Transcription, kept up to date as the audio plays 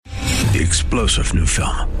The explosive new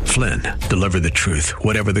film, Flynn, deliver the truth,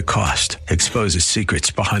 whatever the cost, exposes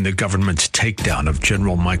secrets behind the government's takedown of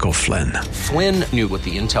General Michael Flynn. Flynn knew what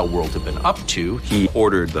the intel world had been up to. He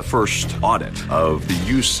ordered the first audit of the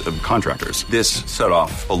use of contractors. This set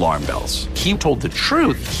off alarm bells. He told the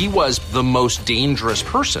truth. He was the most dangerous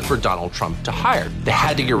person for Donald Trump to hire. They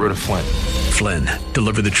had to get rid of Flynn. Flynn,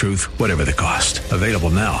 deliver the truth, whatever the cost. Available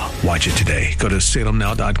now. Watch it today. Go to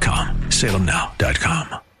salemnow.com.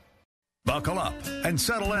 salemnow.com. Buckle up and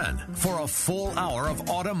settle in for a full hour of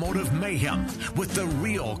automotive mayhem with the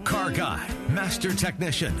real car guy, master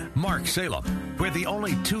technician, Mark Salem, where the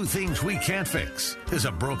only two things we can't fix is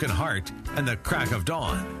a broken heart and the crack of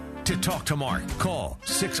dawn. To talk to Mark, call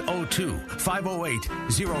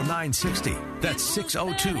 602-508-0960. That's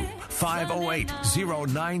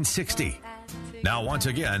 602-508-0960. Now, once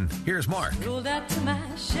again, here's Mark. Rolled out to my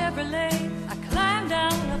Chevrolet. I climbed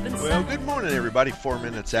down up inside. Well, good morning, everybody. 4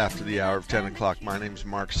 minutes after the hour of 10 o'clock. My name's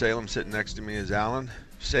Mark Salem. Sitting next to me is Alan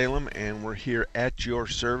Salem, and we're here at your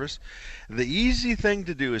service. The easy thing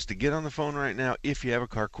to do is to get on the phone right now if you have a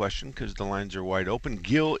car question, because the lines are wide open.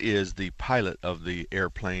 Gil is the pilot of the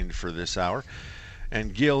airplane for this hour,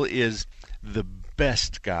 and Gil is the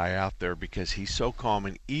best guy out there because he's so calm,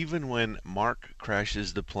 and even when Mark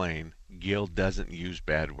crashes the plane, Gil doesn't use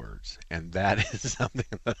bad words, and that is something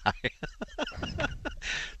that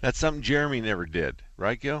that's something Jeremy never did,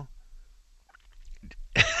 right, Gil?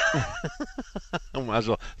 I might as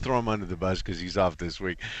well throw him under the bus because he's off this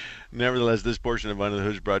week. Nevertheless, this portion of Under the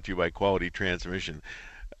Hood is brought to you by Quality Transmission.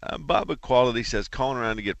 Bob at Quality says calling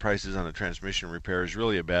around to get prices on a transmission repair is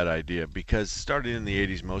really a bad idea because starting in the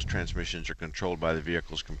 80s, most transmissions are controlled by the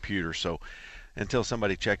vehicle's computer. So until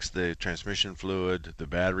somebody checks the transmission fluid, the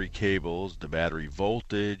battery cables, the battery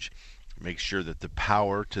voltage, make sure that the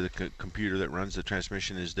power to the computer that runs the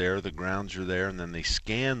transmission is there, the grounds are there, and then they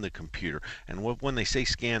scan the computer. And when they say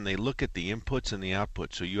scan, they look at the inputs and the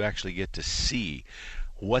outputs, so you actually get to see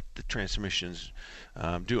what the transmission's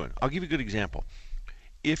doing. I'll give you a good example.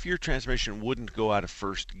 If your transmission wouldn't go out of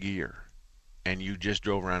first gear, and you just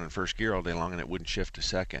drove around in first gear all day long and it wouldn't shift to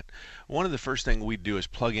second, one of the first things we'd do is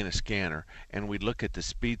plug in a scanner and we'd look at the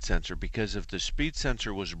speed sensor, because if the speed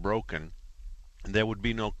sensor was broken, there would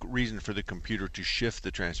be no reason for the computer to shift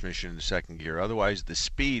the transmission into second gear. Otherwise, the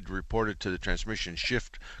speed reported to the transmission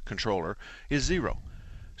shift controller is 0.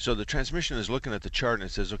 So the transmission is looking at the chart and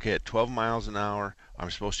it says, okay, at 12 miles an hour, I'm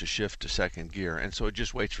supposed to shift to second gear. And so it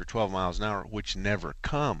just waits for 12 miles an hour, which never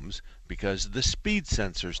comes because the speed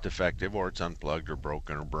sensor is defective, or it's unplugged or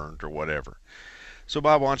broken or burned or whatever. So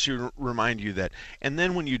Bob wants to remind you that. And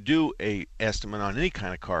then when you do a estimate on any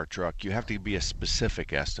kind of car or truck, you have to be a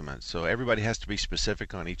specific estimate. So everybody has to be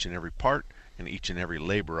specific on each and every part and each and every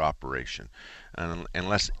labor operation. And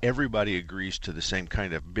unless everybody agrees to the same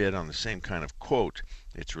kind of bid on the same kind of quote,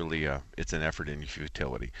 it's really it's an effort in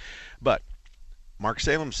futility. But Mark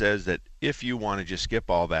Salem says that if you want to just skip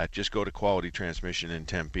all that, just go to Quality Transmission in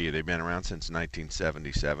Tempe. They've been around since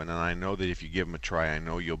 1977, and I know that if you give them a try, I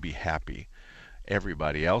know you'll be happy.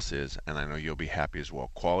 Everybody else is, and I know you'll be happy as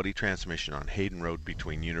well. Quality Transmission on Hayden Road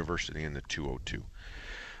between University and the 202.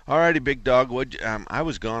 Alrighty, big dog. I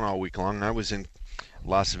was gone all week long. I was in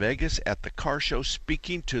Las Vegas at the car show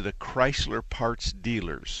speaking to the Chrysler parts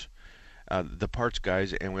dealers, the parts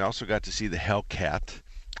guys, and we also got to see the Hellcat,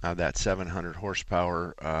 that 700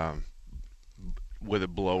 horsepower with a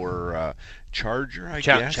blower Charger, I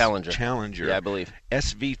guess? Challenger. Yeah, I believe.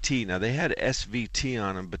 SVT. Now, they had SVT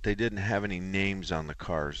on them, but they didn't have any names on the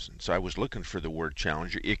cars. And so I was looking for the word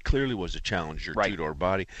Challenger. It clearly was a Challenger two-door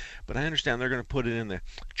body. But I understand they're going to put it in the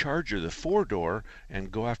Charger, the four-door,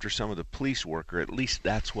 and go after some of the police work, or at least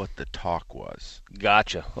that's what the talk was.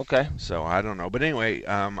 Gotcha. Okay. So I don't know. But anyway,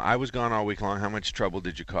 I was gone all week long. How much trouble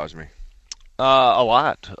did you cause me? A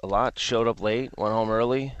lot. Showed up late, went home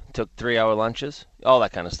early, took 3-hour lunches, all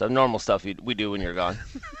that kind of stuff. Normal stuff we do when you're gone.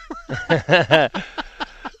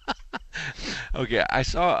 Okay, I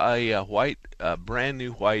saw a white, brand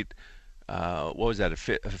new white, what was that, a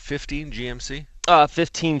 15 GMC?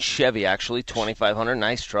 15 Chevy, actually, 2500,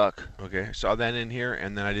 nice truck. Okay, saw that in here,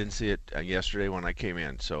 and then I didn't see it yesterday when I came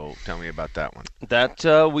in, so tell me about that one. That,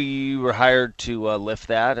 we were hired to lift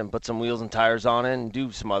that and put some wheels and tires on it and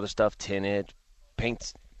do some other stuff, tint it,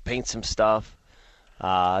 paint some stuff.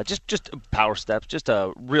 Just power steps, just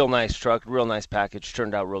a real nice truck, real nice package,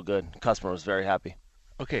 turned out real good. Customer was very happy.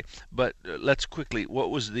 Okay, but let's quickly, what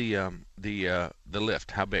was the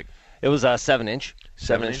lift? How big? It was a 7-inch.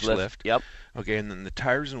 7-inch lift. Yep. Okay, and then the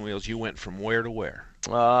tires and wheels, you went from where to where?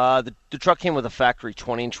 The truck came with a factory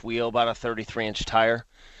 20-inch wheel, about a 33-inch tire.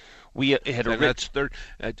 We had And that's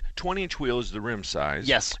 20-inch wheel is the rim size.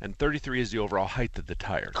 Yes. And 33 is the overall height of the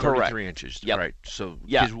tire. Correct. 33 inches. Yep. Right. So 'cause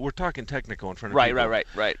Yeah. we're talking technical in front of Right, people.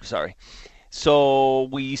 right. Sorry. So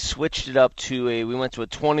we switched it up to we went to a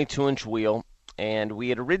 22-inch wheel, and I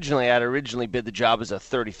had originally bid the job as a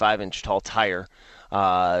 35-inch tall tire.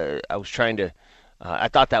 I was trying to, I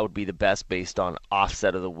thought that would be the best based on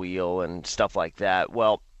offset of the wheel and stuff like that.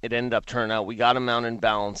 Well, it ended up turning out we got them mounted and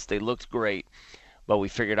balanced. They looked great. But we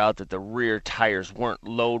figured out that the rear tires weren't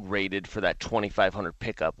load rated for that 2500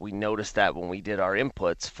 pickup. We noticed that when we did our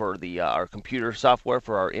inputs for our computer software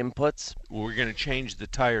for our inputs. Well, we're going to change the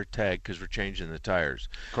tire tag because we're changing the tires.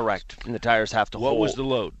 Correct. And the tires have to hold. What was the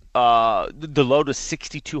load? The load was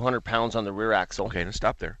 6,200 pounds on the rear axle. Okay, now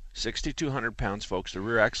stop there. 6,200 pounds, folks. The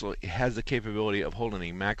rear axle has the capability of holding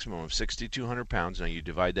a maximum of 6,200 pounds. Now you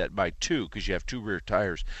divide that by 2 because you have 2 rear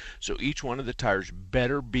tires. So each one of the tires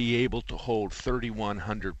better be able to hold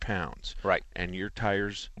 3,100 pounds. Right. And your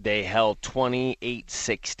tires? They held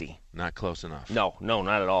 2,860. Not close enough. No,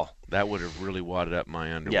 not at all. That would have really wadded up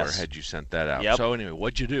my underwear Yes. had you sent that out. Yep. So anyway,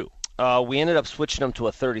 what'd you do? We ended up switching them to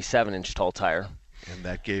a 37-inch tall tire. And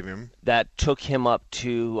that gave him? That took him up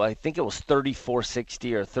to, I think it was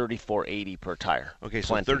 3,460 or 3,480 per tire. Okay, so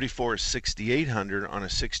Plenty. 34 is 6,800 on a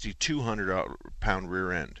 6,200 pound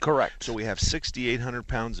rear end. Correct. So we have 6,800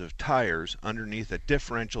 pounds of tires underneath a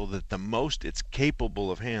differential that the most it's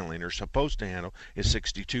capable of handling or supposed to handle is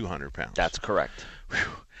 6,200 pounds. That's correct. Whew.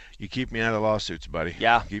 You keep me out of lawsuits, buddy.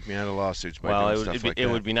 Yeah. Keep me out of lawsuits by Well, doing stuff like it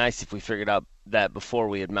that. would be nice if we figured out that before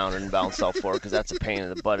we had mounted and balanced all four, because that's a pain in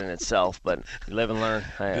the butt in itself. But you live and learn.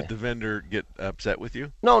 Did the vendor get upset with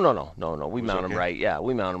you? No. We Was mount okay? them right. Yeah,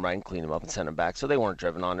 we mount them right and clean them up and send them back. So they weren't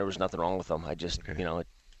driven on. There was nothing wrong with them. I just, Okay.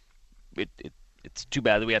 it's too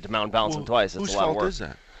bad that we had to mount and balance them twice. It's Whose a lot of fault work. is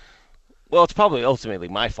that? Well, it's probably ultimately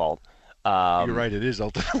my fault. You're right. It is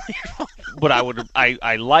ultimately your fault. But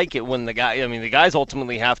I like it when the guys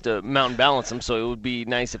ultimately have to mount and balance them. So it would be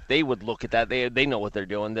nice if they would look at that. They know what they're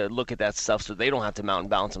doing. They look at that stuff so they don't have to mount and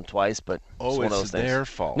balance them twice. But it's one of those things. their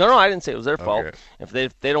fault. No, I didn't say it was their fault. Okay.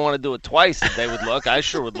 If they don't want to do it twice, if they would look, I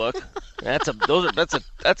sure would look. That's a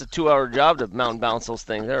 2-hour job to mount and balance those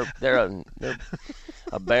things. They're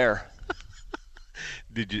a bear.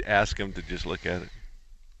 Did you ask them to just look at it?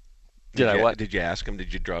 Did I what? Did you ask them?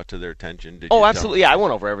 Did you draw it to their attention? Did Oh, you absolutely. Yeah, I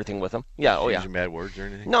went over everything with them. Yeah. Oh, yeah. Using bad words or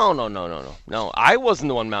anything? No. I wasn't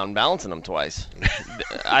the one mounting and balancing them twice.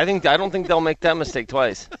 I don't think they'll make that mistake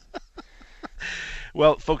twice.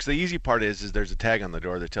 Well, folks, the easy part is there's a tag on the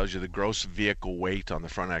door that tells you the gross vehicle weight on the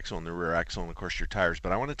front axle and the rear axle and, of course, your tires.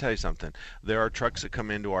 But I want to tell you something. There are trucks that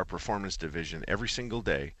come into our performance division every single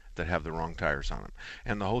day that have the wrong tires on them.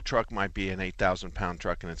 And the whole truck might be an 8,000-pound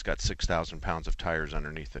truck and it's got 6,000 pounds of tires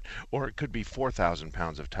underneath it. Or it could be 4,000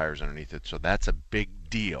 pounds of tires underneath it. So that's a big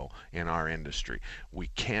deal in our industry. We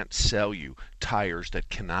can't sell you tires that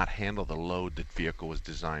cannot handle the load that vehicle was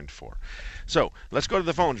designed for. So let's go to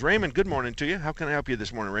the phones. Raymond, good morning to you. How can I help you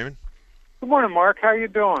this morning, Raymond? Good morning, Mark. How you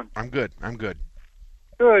doing? I'm good.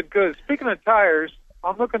 Good. Speaking of tires,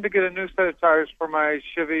 I'm looking to get a new set of tires for my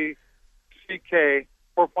Chevy CK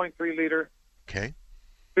 4.3 liter, Okay.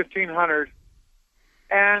 1500.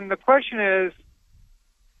 And the question is,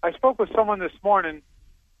 I spoke with someone this morning.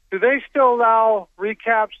 Do they still allow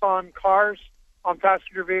recaps on cars, on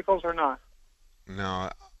passenger vehicles, or not? No,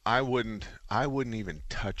 I wouldn't even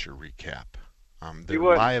touch a recap. The You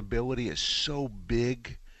wouldn't? liability is so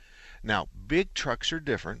big. Now, big trucks are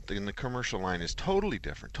different, and the commercial line is totally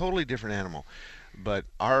different animal. But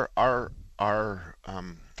our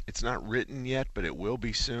it's not written yet, but it will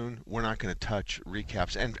be soon. We're not going to touch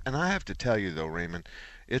recaps. And I have to tell you, though, Raymond,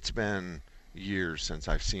 it's been years since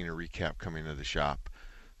I've seen a recap come into the shop.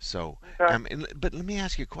 So, Okay. but let me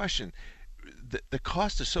ask you a question. The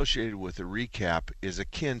cost associated with a recap is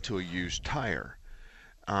akin to a used tire.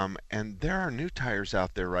 And there are new tires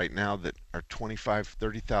out there right now that are 25,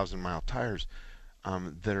 30,000 mile tires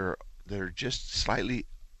that are just slightly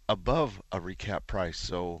above a recap price.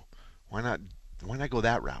 So why not go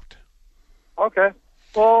that route? Okay.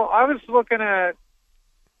 Well, I was just looking at it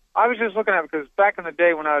because back in the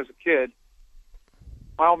day when I was a kid,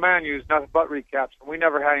 my old man used nothing but recaps, and we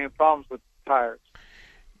never had any problems with tires.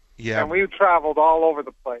 Yeah. And we traveled all over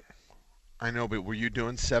the place. I know, but were you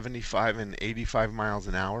doing 75 and 85 miles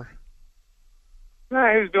an hour?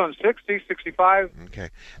 Yeah, he was doing 60, 65. Okay,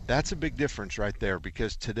 that's a big difference right there,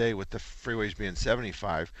 because today with the freeways being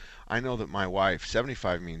 75, I know that my wife,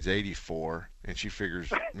 75 means 84, and she figures,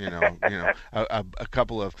 a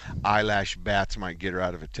couple of eyelash bats might get her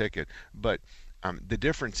out of a ticket. But the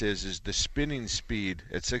difference is the spinning speed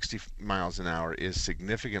at 60 miles an hour is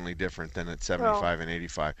significantly different than at 75 and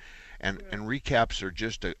 85. And recaps are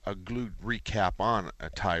just a glued recap on a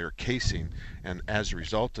tire casing, and as a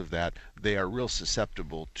result of that, they are real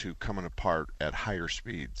susceptible to coming apart at higher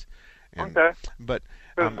speeds. And, okay. But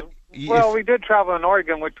we did travel in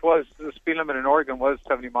Oregon, which was the speed limit in Oregon was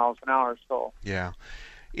 70 miles an hour. So yeah,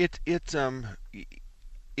 it's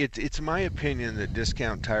my opinion that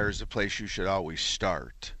Discount Tire is a place you should always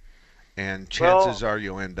start, and chances are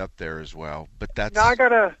you'll end up there as well. But that's now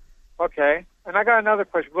I got another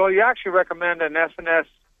question. Well, you actually recommend an S&S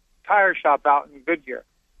tire shop out in Goodyear.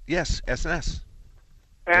 Yes, S&S.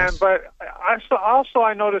 And yes. But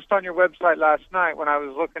I noticed on your website last night when I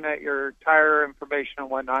was looking at your tire information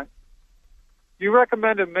and whatnot, you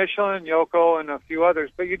recommended Michelin, Yoko, and a few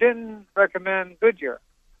others, but you didn't recommend Goodyear.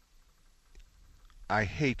 I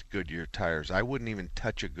hate Goodyear tires. I wouldn't even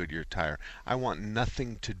touch a Goodyear tire. I want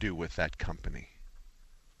nothing to do with that company.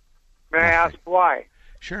 May I ask why?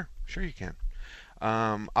 Sure you can.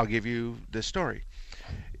 I'll give you the story.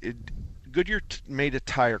 Goodyear made a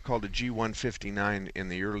tire called a G159 in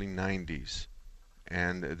the early 90s,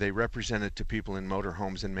 and they represented to people in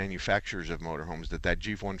motorhomes and manufacturers of motorhomes that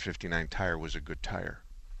G159 tire was a good tire.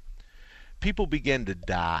 People began to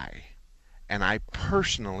die, and I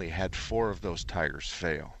personally had 4 of those tires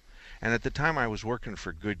fail. And at the time I was working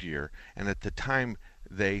for Goodyear, and at the time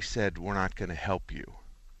they said, we're not going to help you.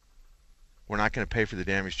 We're not going to pay for the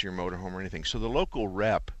damage to your motorhome or anything. So the local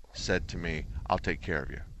rep said to me, I'll take care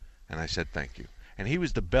of you. And I said, thank you. And he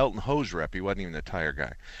was the belt and hose rep. He wasn't even the tire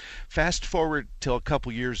guy. Fast forward till a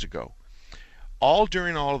couple years ago.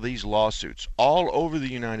 During all of these lawsuits, all over the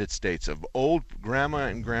United States, of old Grandma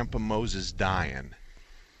and Grandpa Moses dying,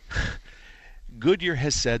 Goodyear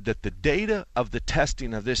has said that the data of the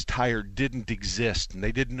testing of this tire didn't exist, and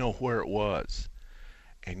they didn't know where it was.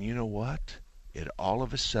 And you know what? It all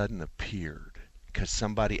of a sudden appeared because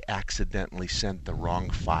somebody accidentally sent the wrong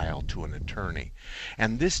file to an attorney.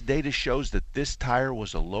 And this data shows that this tire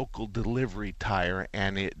was a local delivery tire,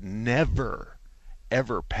 and it never,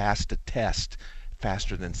 ever passed a test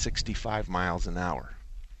faster than 65 miles an hour.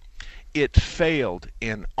 It failed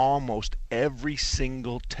in almost every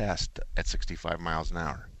single test at 65 miles an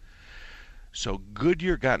hour. So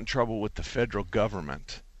Goodyear got in trouble with the federal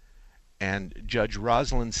government, and Judge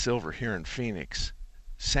Rosalind Silver here in Phoenix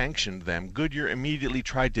sanctioned them. Goodyear immediately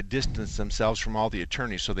tried to distance themselves from all the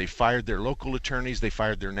attorneys, so they fired their local attorneys, they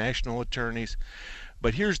fired their national attorneys.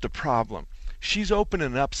 But here's the problem. She's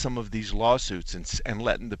opening up some of these lawsuits and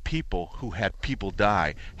letting the people who had people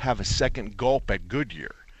die have a second gulp at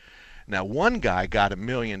Goodyear. Now, one guy got $1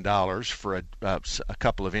 million for a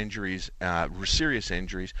couple of injuries, serious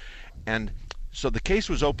injuries, and so the case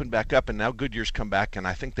was opened back up, and now Goodyear's come back, and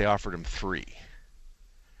I think they offered him 3.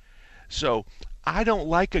 So I don't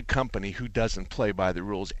like a company who doesn't play by the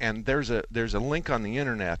rules. And there's a link on the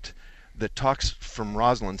internet that talks from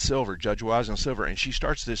Rosalind Silver, Judge Rosalind Silver, and she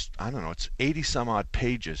starts this, I don't know, it's 80 some odd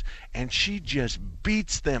pages, and she just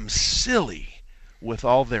beats them silly with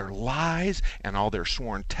all their lies and all their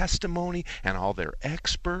sworn testimony and all their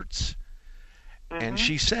experts. Mm-hmm. And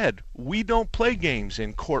she said, we don't play games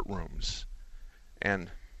in courtrooms.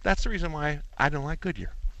 And that's the reason why I don't like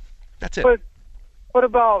Goodyear. That's it. But what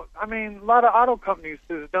about, a lot of auto companies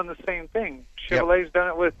have done the same thing. Chevrolet's done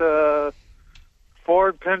it with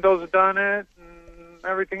Ford, Pinto's done it, and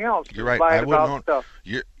everything else. You're right. I wouldn't stuff.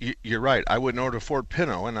 You're right. I wouldn't order a Ford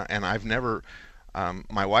Pinto, and I've never.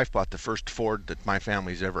 My wife bought the first Ford that my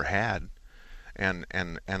family's ever had, and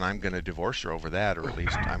I'm going to divorce her over that, or at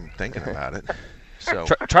least I'm thinking about it. So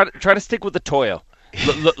try to stick with the Toyo.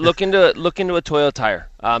 Look into a Toyo tire.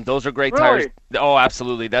 Those are great tires. Oh,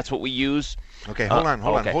 absolutely. That's what we use. Okay, hold on.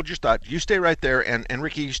 Hold your thought. You stay right there, and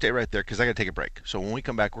Ricky, you stay right there, because I got to take a break. So when we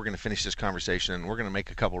come back, we're going to finish this conversation, and we're going to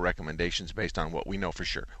make a couple recommendations based on what we know for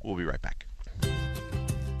sure. We'll be right back.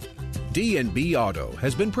 D&B Auto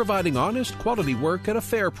has been providing honest, quality work at a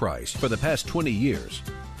fair price for the past 20 years.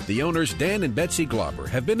 The owners, Dan and Betsy Glauber,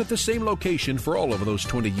 have been at the same location for all of those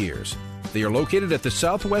 20 years. They are located at the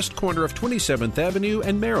southwest corner of 27th Avenue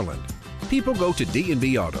and Maryland. People go to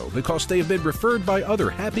D&B Auto because they have been referred by other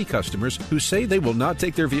happy customers who say they will not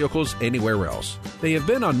take their vehicles anywhere else. They have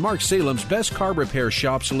been on Mark Salem's best car repair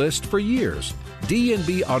shops list for years.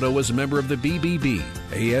 D&B Auto is a member of the BBB,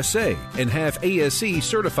 ASA, and have ASE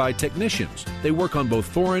certified technicians. They work on both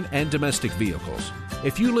foreign and domestic vehicles.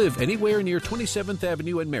 If you live anywhere near 27th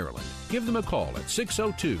Avenue in Maryland, give them a call at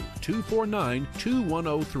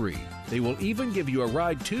 602-249-2103. They will even give you a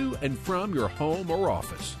ride to and from your home or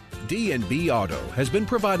office. D&B Auto has been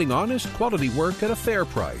providing honest, quality work at a fair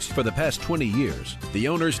price for the past 20 years. The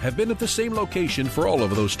owners have been at the same location for all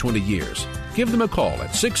of those 20 years. Give them a call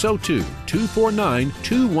at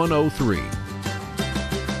 602-249-2103.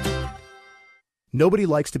 Nobody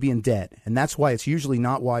likes to be in debt, and that's why it's usually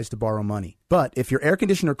not wise to borrow money. But if your air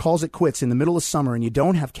conditioner calls it quits in the middle of summer and you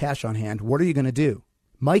don't have cash on hand, what are you going to do?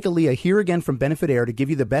 Mike Aaliyah here again from Benefit Air to give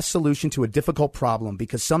you the best solution to a difficult problem,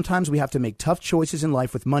 because sometimes we have to make tough choices in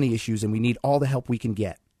life with money issues and we need all the help we can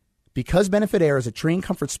get. Because Benefit Air is a Train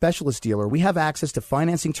Comfort Specialist dealer, we have access to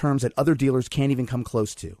financing terms that other dealers can't even come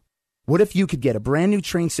close to. What if you could get a brand new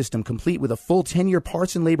train system complete with a full 10-year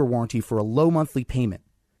parts and labor warranty for a low monthly payment?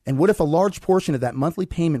 And what if a large portion of that monthly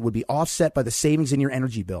payment would be offset by the savings in your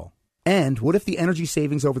energy bill? And what if the energy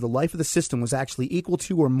savings over the life of the system was actually equal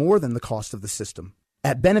to or more than the cost of the system?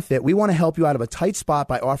 At Benefit, we want to help you out of a tight spot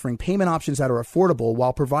by offering payment options that are affordable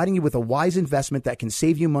while providing you with a wise investment that can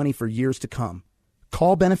save you money for years to come.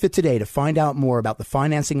 Call Benefit today to find out more about the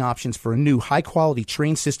financing options for a new high-quality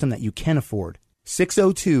train system that you can afford.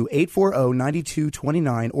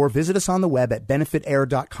 602-840-9229 or visit us on the web at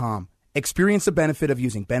benefitair.com. Experience the benefit of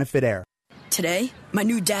using Benefit Air. Today, my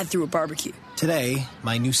new dad threw a barbecue. Today,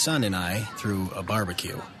 my new son and I threw a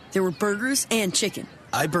barbecue. There were burgers and chicken.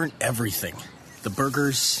 I burnt everything. The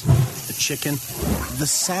burgers, the chicken, the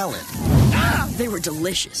salad. They were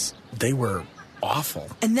delicious. They were awful.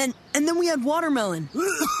 And then we had watermelon.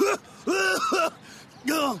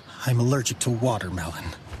 I'm allergic to watermelon.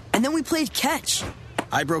 And then we played catch.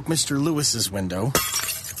 I broke Mr. Lewis's window,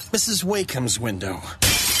 Mrs. Wakeham's window,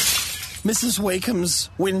 Mrs. Wakeham's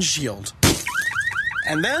windshield.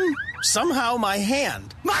 And then, somehow, my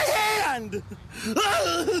hand. My hand!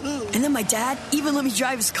 And then my dad even let me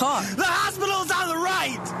drive his car. The hospital's on the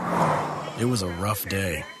right! It was a rough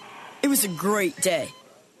day. It was a great day.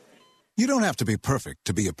 You don't have to be perfect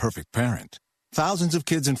to be a perfect parent. Thousands of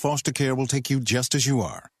kids in foster care will take you just as you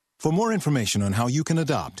are. For more information on how you can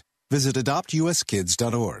adopt, visit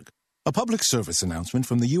adoptuskids.org. A public service announcement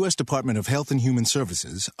from the U.S. Department of Health and Human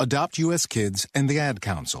Services, Adopt U.S. Kids, and the Ad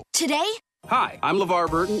Council. Today? Hi, I'm LeVar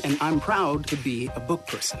Burton, and I'm proud to be a book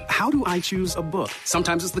person. How do I choose a book?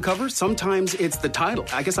 Sometimes it's the cover, sometimes it's the title.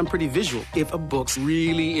 I guess I'm pretty visual. If a book's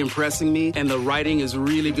really impressing me and the writing is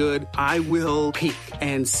really good, I will peek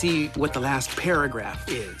and see what the last paragraph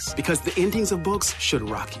is. Because the endings of books should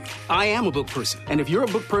rock you. I am a book person, and if you're a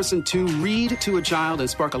book person too, read to a child and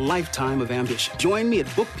spark a lifetime of ambition. Join me at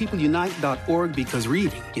bookpeopleunite.org because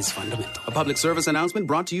reading is fundamental. A public service announcement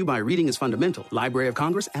brought to you by Reading is Fundamental, Library of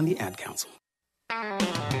Congress, and the Ad Council.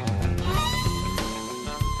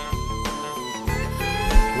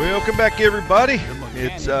 Welcome back, everybody.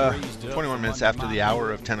 It's 21 minutes after the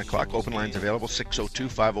hour of 10 o'clock. Open lines available,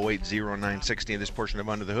 602-508-0960. And this portion of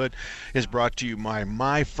Under the Hood is brought to you by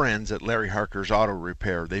my friends at Larry Harker's Auto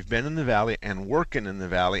Repair. They've been in the Valley and working in the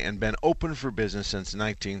Valley and been open for business since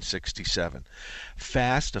 1967.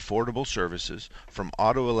 Fast, affordable services from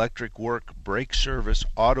auto electric work, brake service,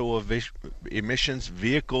 auto emissions,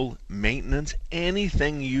 vehicle maintenance,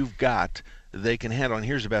 anything you've got they can handle. And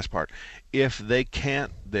here's the best part. If they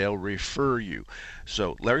can't, they'll refer you.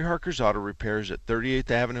 So Larry Harker's Auto Repair is at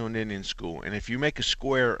 38th Avenue and Indian School. And if you make a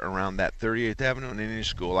square around that 38th Avenue and Indian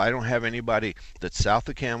School, I don't have anybody that's south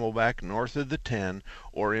of Camelback, north of the 10,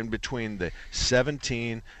 or in between the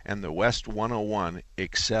 17 and the West 101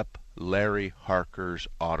 except Larry Harker's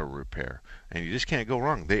Auto Repair. And you just can't go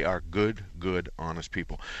wrong. They are good, honest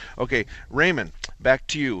people. Okay, Raymond, back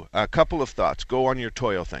to you. A couple of thoughts. Go on your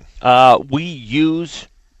Toyo thing. We use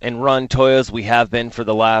and run Toyos. We have been for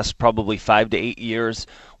the last probably 5 to 8 years.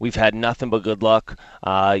 We've had nothing but good luck.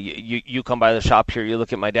 You come by the shop here, you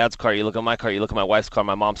look at my dad's car, you look at my car, you look at my wife's car,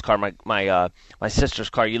 my mom's car, my sister's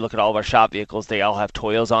car, you look at all of our shop vehicles, they all have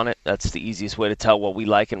Toyos on it. That's the easiest way to tell what we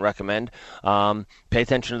like and recommend. Pay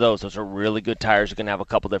attention to those. Those are really good tires. You can have a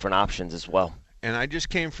couple different options as well. And I just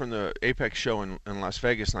came from the Apex show in Las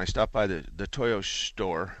Vegas, and I stopped by the Toyo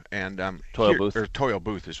store. And Toyo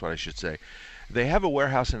booth is what I should say. They have a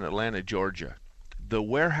warehouse in Atlanta, Georgia. The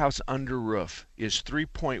warehouse under roof is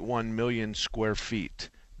 3.1 million square feet.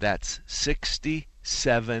 That's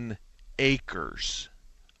 67 acres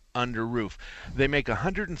under roof. They make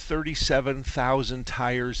 137,000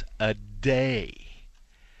 tires a day.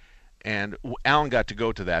 And Alan got to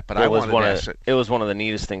go to that, but I wanted to ask it. It was one of the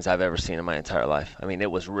neatest things I've ever seen in my entire life. I mean, it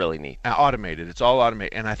was really neat. Automated. It's all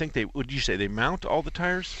automated. And I think what did you say, they mount all the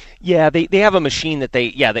tires? Yeah, they have a machine that they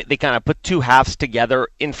kind of put two halves together,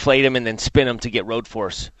 inflate them, and then spin them to get road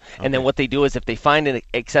force. Okay. And then what they do is if they find an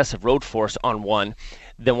excessive road force on one,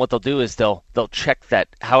 then what they'll do is they'll check that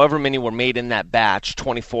however many were made in that batch,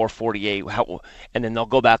 24, 48, and then they'll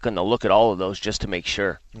go back and they'll look at all of those just to make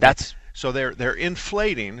sure. That's so they're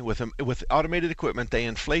inflating with automated equipment. They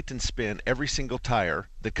inflate and spin every single tire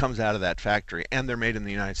that comes out of that factory, and they're made in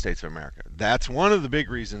the United States of America. That's one of the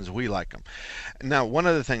big reasons we like them. Now, one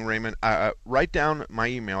other thing, Raymond, write down my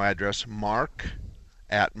email address,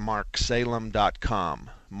 mark@marksalem.com.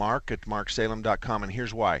 mark@marksalem.com, and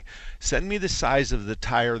here's why. Send me the size of the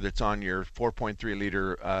tire that's on your 4.3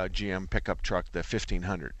 liter GM pickup truck, the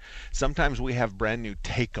 1500. Sometimes we have brand new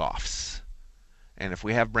takeoffs. And if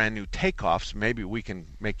we have brand new takeoffs, maybe we can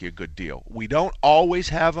make you a good deal. We don't always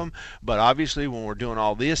have them, but obviously when we're doing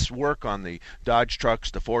all this work on the Dodge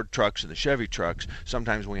trucks, the Ford trucks, and the Chevy trucks,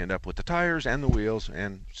 sometimes we end up with the tires and the wheels,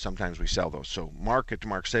 and sometimes we sell those. So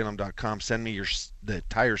mark@marksalem.com. Send me the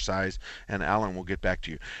tire size, and Alan will get back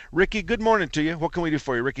to you. Ricky, good morning to you. What can we do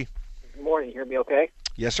for you, Ricky? Good morning. You hear me okay?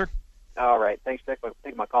 Yes, sir. All right. Thanks for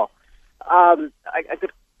taking my call. A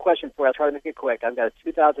good question for you. I'll try to make it quick. I've got a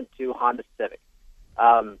 2002 Honda Civic.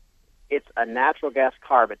 It's a natural gas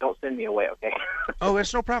car, but don't send me away, okay? Oh,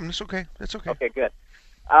 that's no problem. It's okay. That's okay. Okay, good.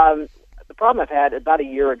 The problem I've had, about a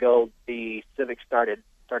year ago, the Civic started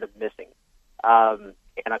missing. And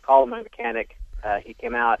I called my mechanic. He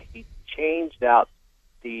came out. He changed out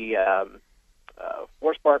the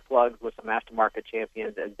 4 spark plugs with some aftermarket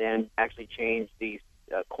champions, and then actually changed these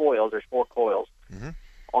coils. There's 4 coils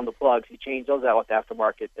on the plugs. He changed those out with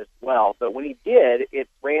aftermarket as well. But when he did, it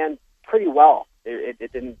ran pretty well.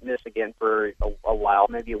 It didn't miss again for a while,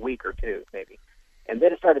 maybe a week or two, maybe. And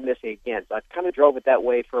then it started missing again. So I kind of drove it that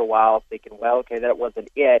way for a while, thinking, well, okay, that wasn't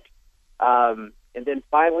it. And then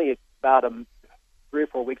finally, about 3 or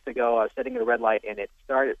 4 weeks ago, I was sitting at a red light, and it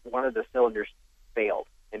started, one of the cylinders failed,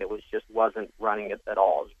 and it wasn't running at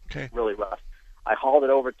all. It was really rough. I hauled it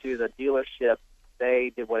over to the dealership. They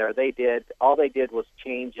did whatever they did. All they did was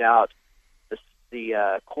change out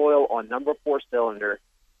the coil on number 4 cylinder,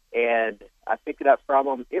 and I picked it up from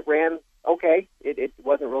them. It ran okay. It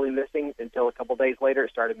wasn't really missing until a couple days later.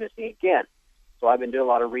 It started missing again. So I've been doing a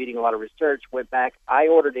lot of reading, a lot of research. Went back. I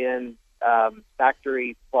ordered in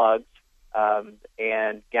factory plugs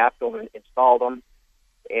and gapped them and installed them,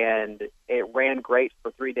 and it ran great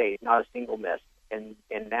for 3 days, not a single miss. And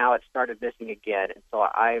now it started missing again. And so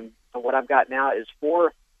what I've got now is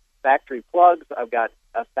 4 factory plugs. I've got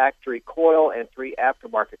a factory coil and 3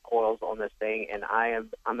 aftermarket coils on this thing, and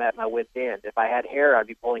I'm at my wit's end. If I had hair, I'd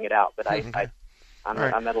be pulling it out, but I'm at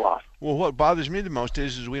a loss. Well, what bothers me the most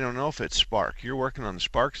is we don't know if it's spark. You're working on the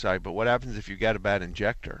spark side, but what happens if you got a bad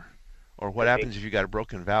injector? Or what happens if you got a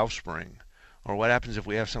broken valve spring? Or what happens if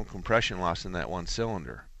we have some compression loss in that one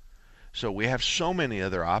cylinder? So we have so many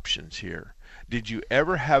other options here. Did you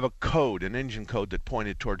ever have a code, an engine code that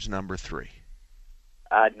pointed towards number 3?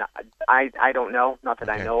 No, I don't know. Not that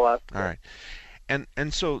I know of. All right.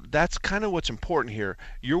 And so that's kind of what's important here.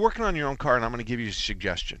 You're working on your own car, and I'm going to give you a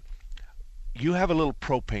suggestion. You have a little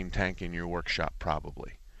propane tank in your workshop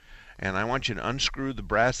probably. And I want you to unscrew the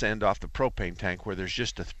brass end off the propane tank where there's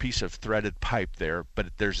just a piece of threaded pipe there, but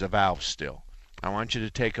there's a valve still. I want you to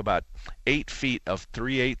take about 8 feet of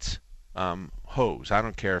 3/8 hose. I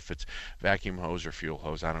don't care if it's vacuum hose or fuel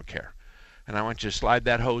hose. I don't care. And I want you to slide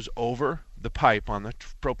that hose over the pipe on the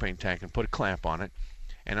propane tank and put a clamp on it.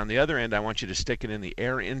 And on the other end, I want you to stick it in the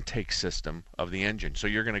air intake system of the engine. So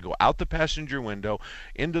you're going to go out the passenger window,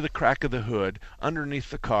 into the crack of the hood, underneath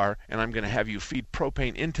the car, and I'm going to have you feed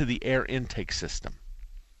propane into the air intake system.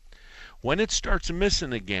 When it starts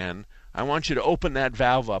missing again, I want you to open that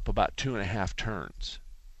valve up about 2.5 turns.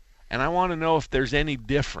 And I want to know if there's any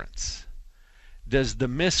difference. Does the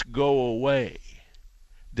miss go away?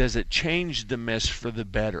 Does it change the miss for the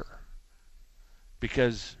better?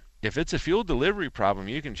 Because if it's a fuel delivery problem,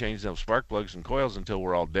 you can change those spark plugs and coils until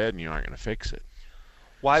we're all dead, and you aren't going to fix it.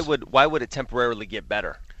 Why would it temporarily get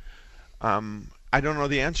better? I don't know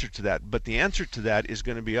the answer to that, but the answer to that is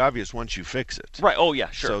going to be obvious once you fix it. Right. Oh yeah,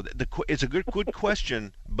 sure. So it's a good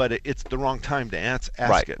question, but it's the wrong time to ask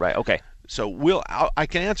it. Right. Okay. So I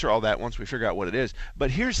can answer all that once we figure out what it is.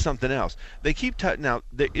 But here's something else. They keep now.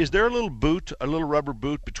 Is there a little rubber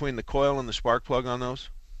boot between the coil and the spark plug on those?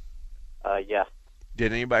 Yeah.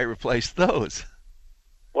 Did anybody replace those?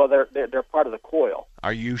 Well, they're part of the coil.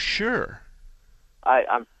 Are you sure?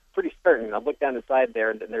 I'm pretty certain. I looked down the side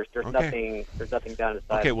there, and there's nothing down the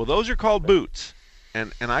side. Okay. Well, those are called boots,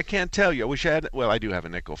 and I can't tell you. I wish I had. Well, I do have a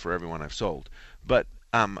nickel for everyone I've sold, but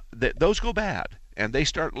those go bad. And they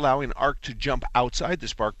start allowing arc to jump outside the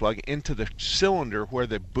spark plug into the cylinder where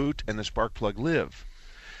the boot and the spark plug live.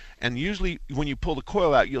 And usually when you pull the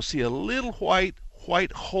coil out, you'll see a little white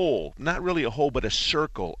white hole, not really a hole, but a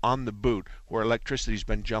circle on the boot where electricity's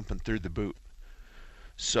been jumping through the boot.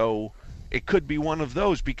 So it could be one of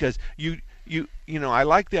those, because you know, I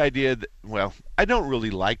like the idea that, well, I don't really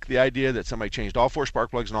like the idea that somebody changed all 4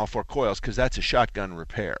 spark plugs and all 4 coils, because that's a shotgun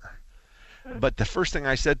repair. But the first thing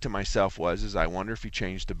I said to myself was, I wonder if he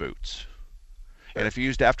changed the boots. And if you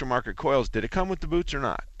used aftermarket coils, did it come with the boots or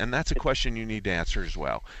not? And that's a question you need to answer as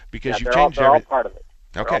well, because you've changed everything. They're all part of it.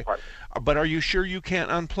 Okay, but are you sure you can't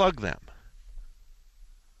unplug them?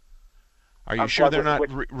 Are you sure they're not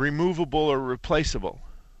removable or replaceable?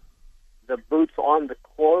 The boots on the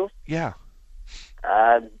coils? Yeah.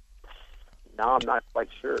 No, I'm not quite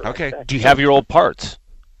sure. Okay. Do you have your old parts?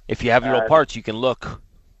 If you have your old parts, you can look.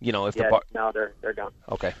 You know, if the part. No, they're gone.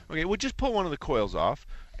 Okay. Okay. Well, just pull one of the coils off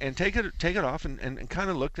and take it off and kind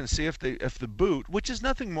of look and see if the boot, which is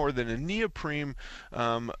nothing more than a neoprene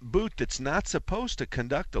boot that's not supposed to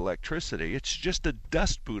conduct electricity. It's just a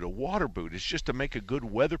dust boot, a water boot. It's just to make a good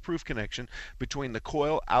weatherproof connection between the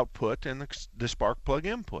coil output and the spark plug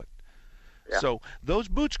input. Yeah. So those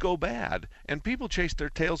boots go bad, and people chase their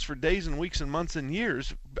tails for days and weeks and months and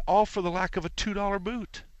years, all for the lack of a $2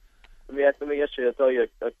 boot. Let me throw you a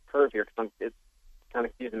curve here, because it's kind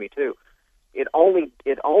of confusing me too. It only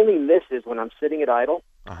misses when I'm sitting at idle,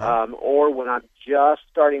 or when I'm just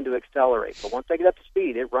starting to accelerate. But once I get up to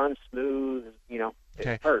speed, it runs smooth. You know,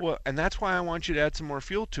 okay. Well, and that's why I want you to add some more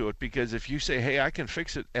fuel to it, because if you say, "Hey, I can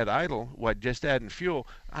fix it at idle," just adding fuel,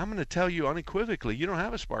 I'm going to tell you unequivocally, you don't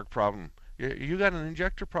have a spark problem. You got an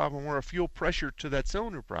injector problem or a fuel pressure to that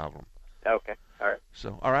cylinder problem. Okay. All right.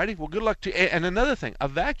 So, all righty. Well, good luck to you. And another thing, a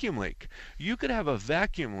vacuum leak. You could have a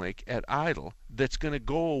vacuum leak at idle that's going to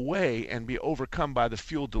go away and be overcome by the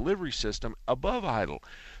fuel delivery system above idle.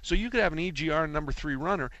 So you could have an EGR number 3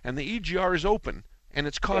 runner, and the EGR is open, and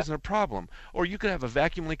it's causing a problem. Or you could have a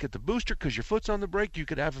vacuum leak at the booster because your foot's on the brake. You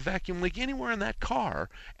could have a vacuum leak anywhere in that car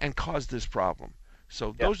and cause this problem.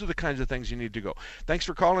 So those are the kinds of things you need to go. Thanks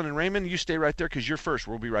for calling. And Raymond, you stay right there because you're first.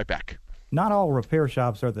 We'll be right back. Not all repair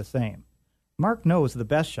shops are the same. Mark knows the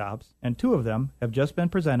best shops, and 2 of them have just been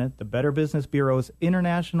presented the Better Business Bureau's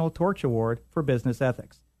International Torch Award for Business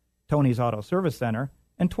Ethics, Tony's Auto Service Center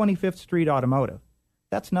and 25th Street Automotive.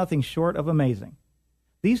 That's nothing short of amazing.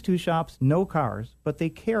 These 2 shops know cars, but they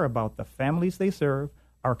care about the families they serve,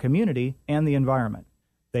 our community, and the environment.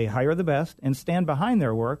 They hire the best and stand behind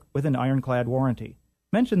their work with an ironclad warranty.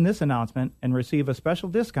 Mention this announcement and receive a special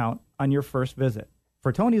discount on your first visit.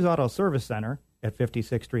 For Tony's Auto Service Center at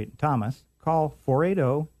 56th Street in Thomas, call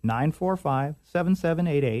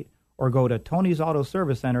 480-945-7788 or go to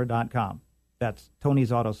tonysautoservicecenter.com. That's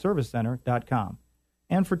tonysautoservicecenter.com.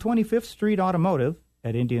 And for 25th Street Automotive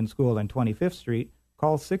at Indian School and 25th Street,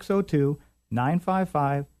 call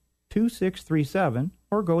 602-955-2637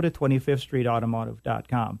 or go to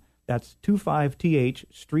 25thstreetautomotive.com. That's 25th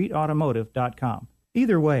streetautomotive.com.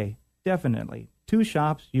 Either way, definitely 2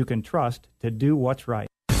 shops you can trust to do what's right.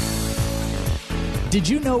 Did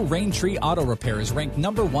you know Raintree Auto Repair is ranked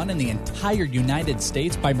number 1 in the entire United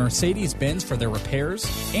States by Mercedes-Benz for their repairs?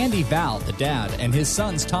 Andy Val, the dad, and his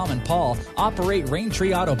sons Tom and Paul operate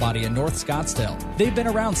Raintree Auto Body in North Scottsdale. They've been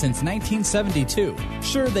around since 1972.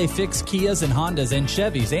 Sure, they fix Kias and Hondas and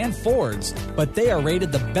Chevys and Fords, but they are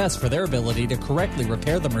rated the best for their ability to correctly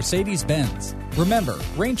repair the Mercedes-Benz. Remember,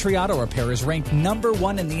 Raintree Auto Repair is ranked number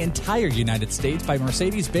 1 in the entire United States by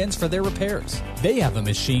Mercedes-Benz for their repairs. They have a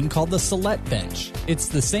machine called the Select Bench. It's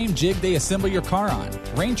the same jig they assemble your car on.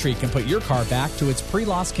 Raintree can put your car back to its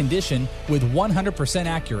pre-loss condition with 100%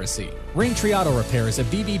 accuracy. Raintree Auto Repair is a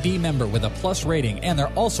BBB member with a plus rating, and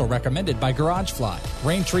they're also recommended by GarageFly.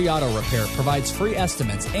 Raintree Auto Repair provides free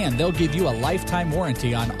estimates, and they'll give you a lifetime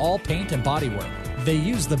warranty on all paint and bodywork. They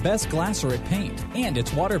use the best Glaceret paint, and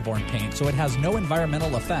it's waterborne paint, so it has no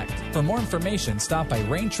environmental effect. For more information, stop by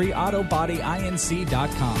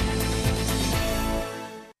RaintreeAutoBodyInc.com.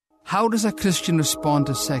 How does a Christian respond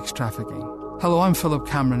to sex trafficking? Hello, I'm Philip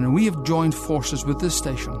Cameron, and we have joined forces with this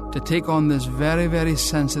station to take on this very, very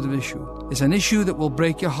sensitive issue. It's an issue that will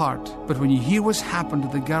break your heart, but when you hear what's happened to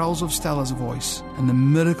the girls of Stella's Voice and the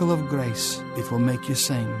miracle of grace, it will make you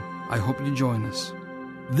sing. I hope you join us.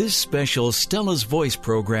 This special Stella's Voice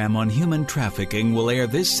program on human trafficking will air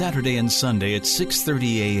this Saturday and Sunday at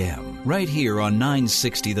 6:30 a.m. right here on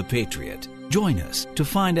 960 The Patriot. Join us to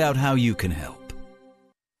find out how you can help.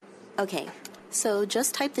 Okay, so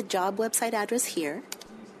just type the job website address here.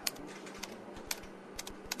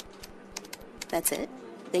 That's it.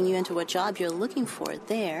 Then you enter what job you're looking for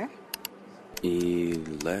there.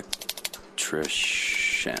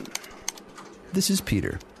 Electrician. This is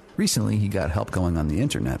Peter. Recently, he got help going on the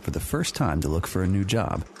internet for the first time to look for a new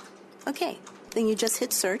job. Okay, Then you just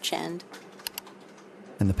hit search and...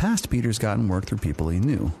 In the past, Peter's gotten work through people he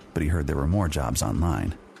knew, but he heard there were more jobs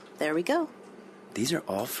online. There we go. These are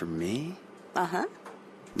all for me? Uh-huh.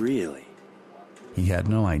 Really? He had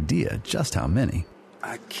no idea just how many.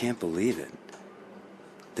 I can't believe it.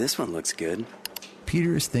 This one looks good.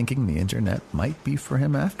 Peter is thinking the internet might be for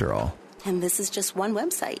him after all. And this is just one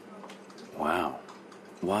website. Wow.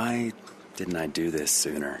 Why didn't I do this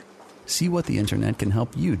sooner? See what the internet can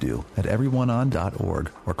help you do at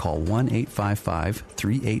everyoneon.org or call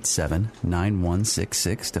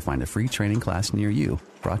 1-855-387-9166 to find a free training class near you.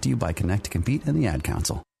 Brought to you by Connect to Compete and the Ad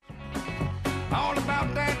Council. All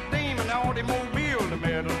about that demon automobile, the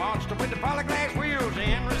metal monster with the polyglass wheels, the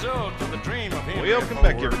end result of the dream of him. Welcome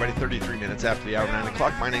back, everybody. 33 minutes after the hour, 9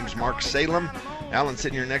 o'clock. My name's Mark Salem. Alan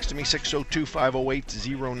sitting here next to me,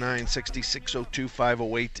 602-508-0960,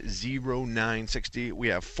 602-508-0960. We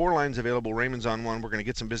have 4 lines available. Raymond's on one. We're going to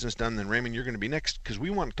get some business done. Then, Raymond, you're going to be next because we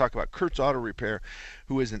want to talk about Kurt's Auto Repair,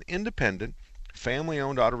 who is an independent,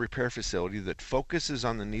 family-owned auto repair facility that focuses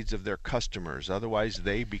on the needs of their customers. Otherwise,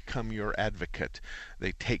 they become your advocate.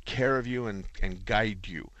 They take care of you and guide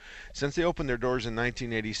you. Since they opened their doors in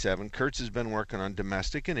 1987, Kurt's has been working on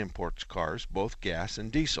domestic and import cars, both gas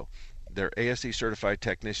and diesel. Their ASE certified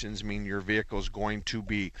technicians mean your vehicle is going to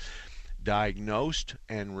be diagnosed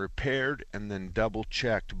and repaired and then double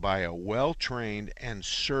checked by a well-trained and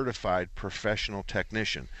certified professional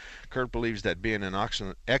technician. Kurt believes that being an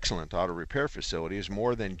excellent auto repair facility is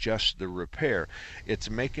more than just the repair.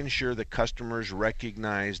 It's making sure that customers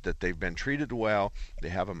recognize that they've been treated well, they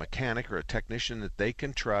have a mechanic or a technician that they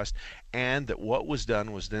can trust, and that what was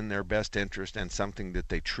done was in their best interest and something that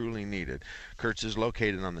they truly needed. Kurt's is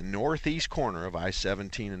located on the northeast corner of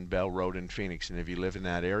I-17 and Bell Road in Phoenix, and if you live in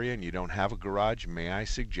that area and you don't have a garage, may I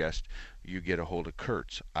suggest you get a hold of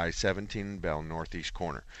Kurt's, I-17 and Bell, northeast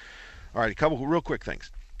corner. All right, a couple real quick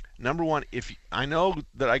things. Number one, I know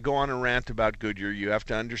that I go on a rant about Goodyear. You have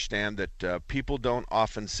to understand that people don't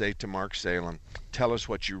often say to Mark Salem, tell us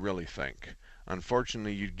what you really think.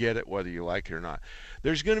 Unfortunately, you get it whether you like it or not.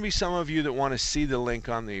 There's going to be some of you that want to see the link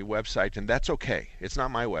on the website, and that's okay. It's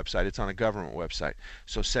not my website. It's on a government website.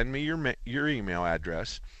 So send me your email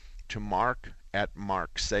address to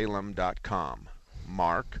mark@marksalem.com.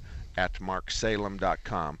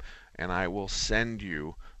 mark@marksalem.com, and I will send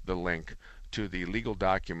you the link to the legal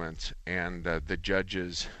documents and the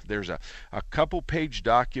judges. There's a couple page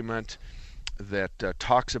document that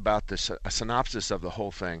talks about this, a synopsis of the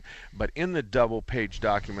whole thing, but in the double page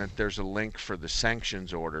document there's a link for the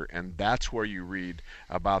sanctions order, and that's where you read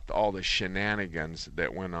about all the shenanigans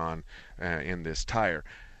that went on in this tire.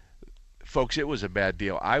 Folks, it was a bad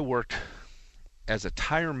deal. I worked as a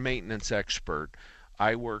tire maintenance expert.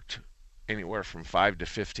 I worked anywhere from 5 to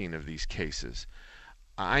 15 of these cases.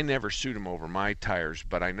 I never sued them over my tires,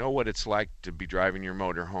 but I know what it's like to be driving your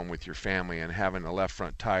motor home with your family and having a left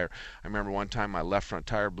front tire. I remember one time my left front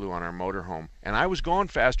tire blew on our motor home, and I was going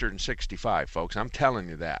faster than 65, folks. I'm telling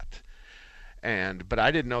you that. But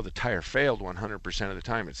I didn't know the tire failed 100% of the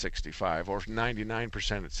time at 65 or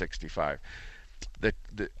 99% at 65.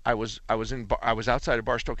 I was outside of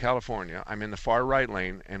Barstow, California. I'm in the far right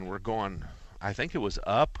lane, and we're going, I think it was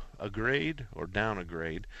up a grade or down a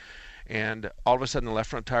grade. And all of a sudden the left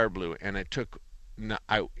front tire blew, and it took,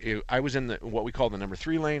 I was in what we call the number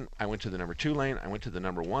 3 lane. I went to the number 2 lane. I went to the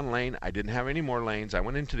number 1 lane. I didn't have any more lanes. I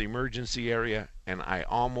went into the emergency area, and I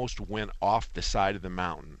almost went off the side of the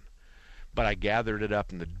mountain. But I gathered it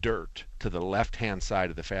up in the dirt to the left-hand side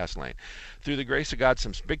of the fast lane. Through the grace of God,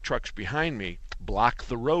 some big trucks behind me blocked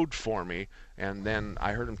the road for me, and then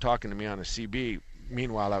I heard them talking to me on a CB.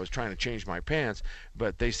 Meanwhile, I was trying to change my pants,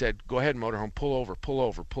 but they said, go ahead, motorhome, pull over, pull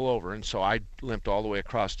over, pull over. And so I limped all the way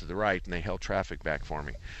across to the right, and they held traffic back for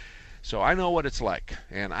me. So I know what it's like.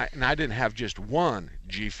 And I didn't have just one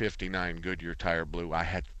G59 Goodyear tire blew. I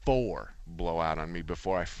had 4 blow out on me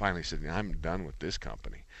before I finally said, I'm done with this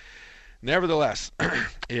company. Nevertheless,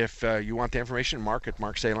 if you want the information,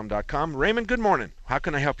 mark@marksalem.com. Raymond, good morning. How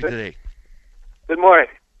can I help you today? Good morning.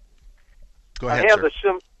 Go ahead, sir.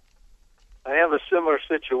 I have a similar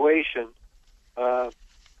situation. Let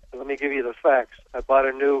me give you the facts. I bought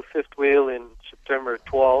a new fifth wheel in September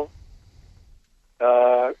 12.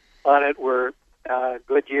 On it were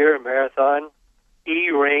Goodyear Marathon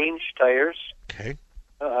E-Range tires. Okay.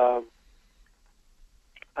 I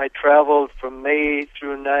traveled from May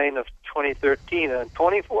through 9 of 2013. On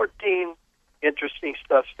 2014, interesting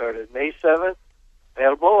stuff started. May 7th, I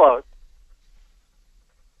had a blowout.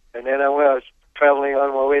 And then I was traveling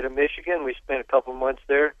on my way to Michigan. We spent a couple months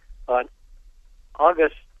there. On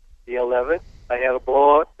August the 11th, I had a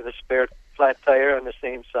blowout with a spare flat tire on the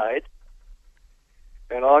same side.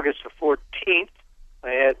 And August the 14th, I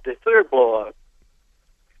had the third blowout.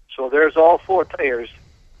 So there's all 4 tires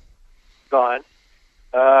gone.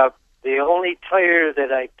 The only tire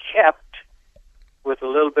that I kept with a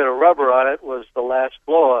little bit of rubber on it was the last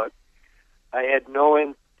blowout. I had no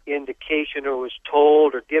indication or was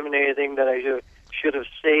told or given anything that I should have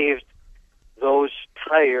saved those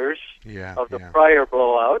tires of the prior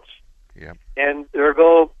blowouts. Yep. And there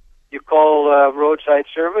go, you call roadside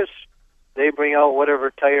service, they bring out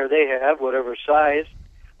whatever tire they have, whatever size.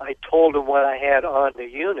 I told them what I had on the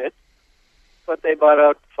unit, but they bought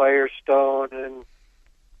out Firestone, and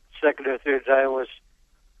second or third time was,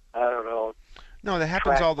 I don't know. No, that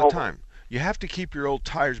happens all the time. You have to keep your old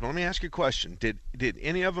tires. But let me ask you a question. Did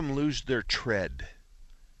any of them lose their tread?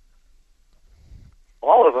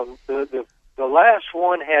 All of them. The last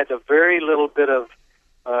one had a very little bit of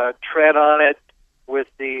tread on it with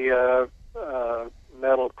the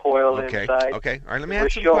metal coil inside. Okay. All right, let me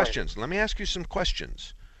ask some questions. Let me ask you some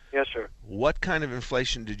questions. Yes, sir. What kind of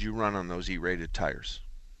inflation did you run on those E-rated tires?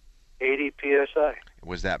 80 PSI.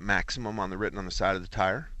 Was that maximum written on the side of the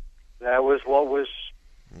tire? That was what was.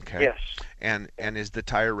 Okay. Yes. And is the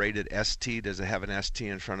tire rated ST? Does it have an ST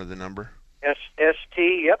in front of the number?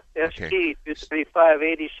 ST, yep. Okay. ST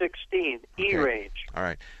 235/8016 E-range. All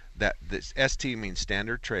right. This ST means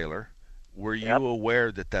standard trailer. Were you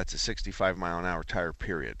aware that that's a 65 mile an hour tire?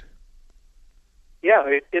 Period. Yeah,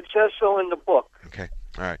 it says so in the book. Okay.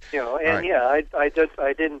 All right. You know, and right. yeah, I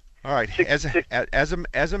didn't. All right. As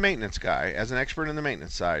a maintenance guy, as an expert in the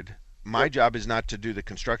maintenance side, my job is not to do the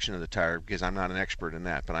construction of the tire because I'm not an expert in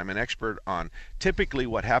that, but I'm an expert on typically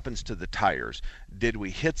what happens to the tires. Did we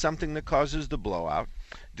hit something that causes the blowout?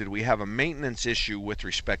 Did we have a maintenance issue with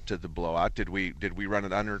respect to the blowout? Did we run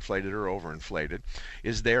it underinflated or overinflated?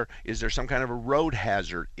 Is there some kind of a road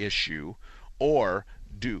hazard issue, or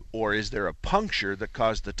is there a puncture that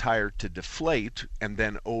caused the tire to deflate and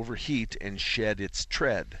then overheat and shed its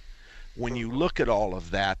tread? When you look at all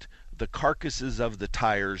of that, the carcasses of the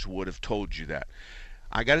tires would have told you that.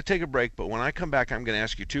 I got to take a break, but when I come back, I'm going to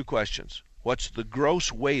ask you 2 questions. What's the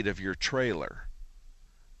gross weight of your trailer?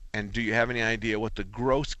 And do you have any idea what the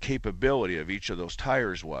gross capability of each of those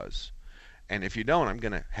tires was? And if you don't, I'm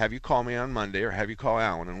going to have you call me on Monday or have you call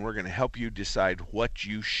Alan, and we're going to help you decide what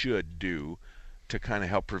you should do to kind of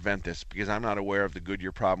help prevent this, because I'm not aware of the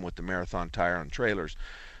Goodyear problem with the Marathon tire on trailers.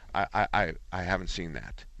 I haven't seen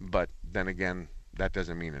that. But then again, that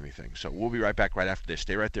doesn't mean anything. So we'll be right back right after this.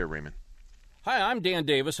 Stay right there, Raymond. Hi, I'm Dan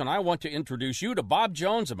Davis, and I want to introduce you to Bob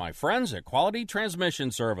Jones and my friends at Quality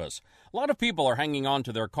Transmission Service. A lot of people are hanging on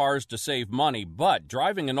to their cars to save money, but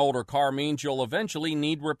driving an older car means you'll eventually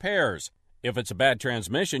need repairs. If it's a bad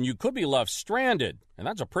transmission, you could be left stranded, and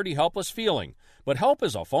that's a pretty helpless feeling. But help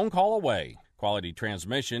is a phone call away. Quality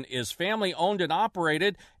Transmission is family-owned and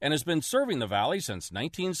operated and has been serving the Valley since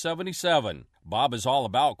 1977. Bob is all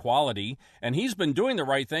about quality, and he's been doing the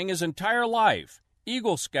right thing his entire life.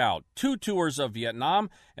 Eagle Scout, 2 tours of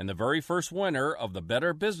Vietnam, and the very first winner of the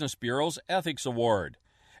Better Business Bureau's Ethics Award.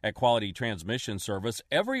 At Quality Transmission Service,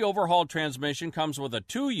 every overhauled transmission comes with a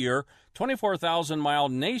 2-year, 24,000-mile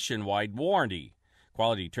nationwide warranty.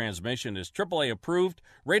 Quality Transmission is AAA approved,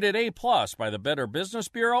 rated A+ by the Better Business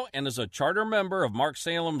Bureau, and is a charter member of Mark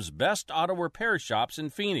Salem's Best Auto Repair Shops in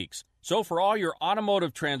Phoenix. So for all your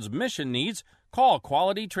automotive transmission needs, call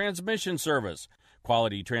Quality Transmission Service.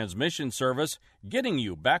 Quality Transmission Service, getting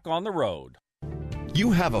you back on the road.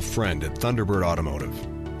 You have a friend at Thunderbird Automotive,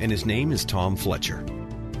 and his name is Tom Fletcher.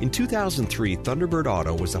 In 2003, Thunderbird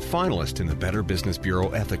Auto was a finalist in the Better Business Bureau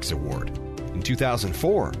Ethics Award. In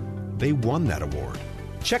 2004, they won that award.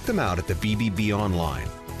 Check them out at the BBB online.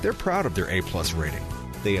 They're proud of their A+ rating.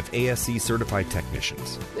 They have ASE certified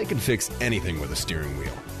technicians. They can fix anything with a steering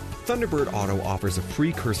wheel. Thunderbird Auto offers a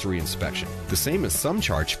free cursory inspection, the same as some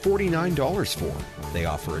charge $49 for. They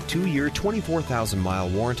offer a 2-year, 24,000-mile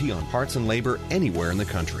warranty on parts and labor anywhere in the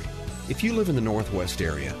country. If you live in the Northwest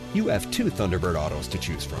area, you have 2 Thunderbird Autos to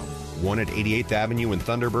choose from. One at 88th Avenue and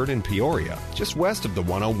Thunderbird in Peoria, just west of the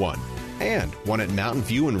 101. And one at Mountain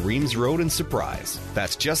View and Reams Road in Surprise.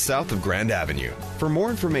 That's just south of Grand Avenue. For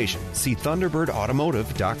more information, see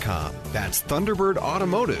ThunderbirdAutomotive.com. That's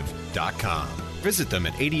ThunderbirdAutomotive.com. Visit them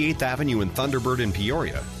at 88th Avenue and Thunderbird in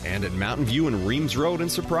Peoria and at Mountain View and Reams Road in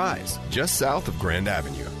Surprise, just south of Grand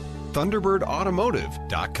Avenue.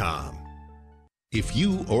 ThunderbirdAutomotive.com. If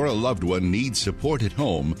you or a loved one needs support at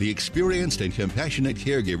home, the experienced and compassionate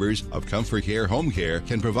caregivers of Comfort Care Home Care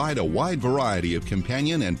can provide a wide variety of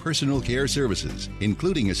companion and personal care services,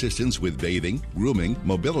 including assistance with bathing, grooming,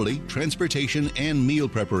 mobility, transportation, and meal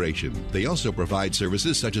preparation. They also provide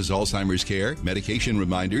services such as Alzheimer's care, medication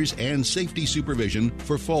reminders, and safety supervision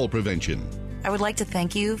for fall prevention. I would like to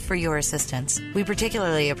thank you for your assistance. We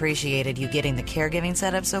particularly appreciated you getting the caregiving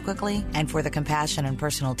set up so quickly and for the compassion and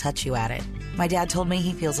personal touch you added. My dad told me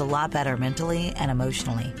he feels a lot better mentally and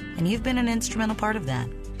emotionally, and you've been an instrumental part of that.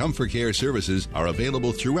 Comfort Care services are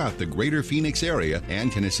available throughout the greater Phoenix area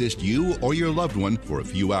and can assist you or your loved one for a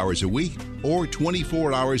few hours a week or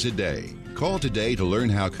 24 hours a day. Call today to learn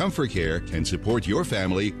how Comfort Care can support your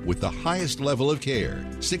family with the highest level of care.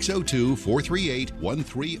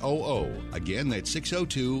 602-438-1300. Again, that's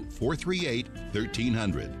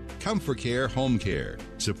 602-438-1300. Comfort Care Home Care,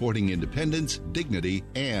 supporting independence, dignity,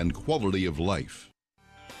 and quality of life.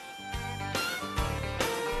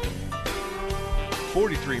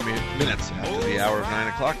 43 minutes after the hour of 9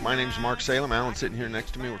 o'clock. My name's Mark Salem. Alan's sitting here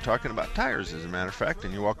next to me. We're talking about tires, as a matter of fact,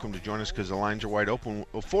 and you're welcome to join us because the lines are wide open.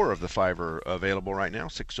 4 of the 5 are available right now,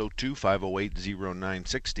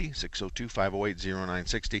 602-508-0960,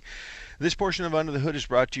 602-508-0960. This portion of Under the Hood is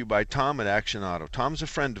brought to you by Tom at Action Auto. Tom's a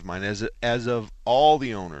friend of mine, as of all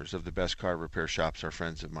the owners of the best car repair shops are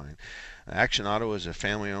friends of mine. Action Auto is a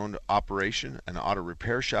family-owned operation, an auto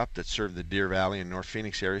repair shop that served the Deer Valley and North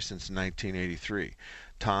Phoenix area since 1983.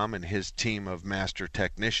 Tom and his team of master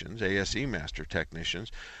technicians, ASE master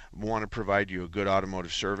technicians, want to provide you a good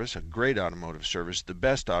automotive service, a great automotive service, the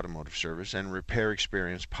best automotive service, and repair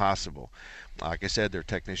experience possible. Like I said, their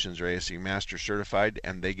technicians are ASE master certified,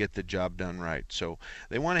 and they get the job done right. So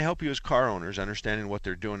they want to help you as car owners, understanding what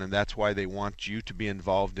they're doing, and that's why they want you to be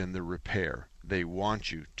involved in the repair. They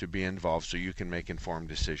want you to be involved so you can make informed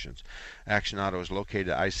decisions. Action Auto is located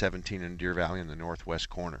at I-17 in Deer Valley in the northwest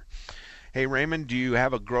corner. Hey, Raymond, do you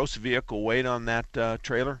have a gross vehicle weight on that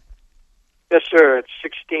trailer? Yes, sir. It's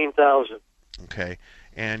 16,000. Okay.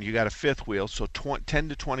 And you got a fifth wheel, so 10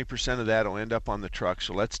 to 20% of that will end up on the truck.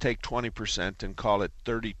 So let's take 20% and call it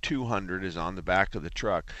 3,200 is on the back of the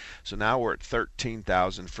truck. So now we're at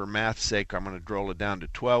 13,000. For math's sake, I'm going to roll it down to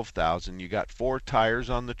 12,000. You got 4 tires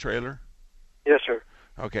on the trailer? Yes, sir.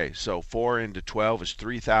 Okay, so 4 into 12 is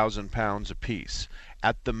 3,000 pounds apiece.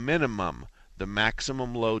 At the minimum, the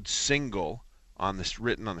maximum load single on this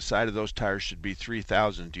written on the side of those tires should be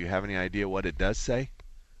 3,000. Do you have any idea what it does say?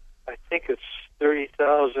 I think it's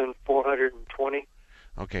 30,420.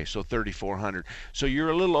 Okay, so 3,400. So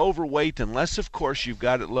you're a little overweight unless, of course, you've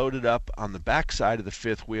got it loaded up on the back side of the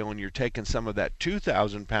fifth wheel and you're taking some of that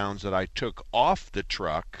 2,000 pounds that I took off the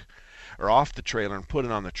truck or off the trailer and put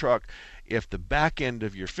it on the truck. If the back end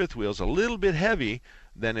of your fifth wheel is a little bit heavy,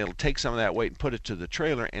 then it'll take some of that weight and put it to the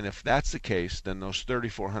trailer. And if that's the case, then those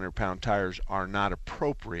 3,400-pound tires are not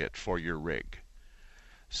appropriate for your rig.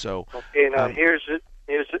 So okay, now here's the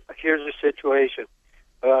situation.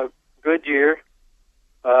 Goodyear,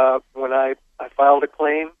 when I filed a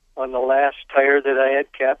claim on the last tire that I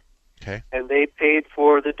had kept, okay, and they paid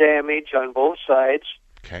for the damage on both sides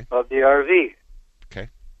of the RV.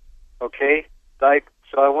 Okay.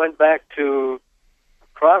 So I went back to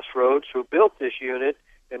Crossroads, who built this unit,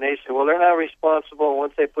 and they said, well, they're not responsible.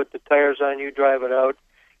 Once they put the tires on, you drive it out.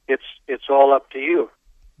 It's all up to you.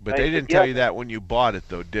 But they didn't tell you that when you bought it,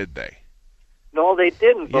 though, did they? No, they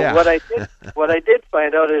didn't. But Yeah. what I did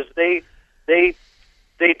find out is they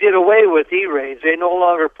did away with E-Rays. They no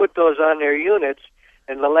longer put those on their units.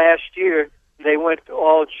 And the last year, they went to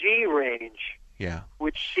all G range. Yeah.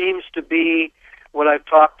 Which seems to be, when I've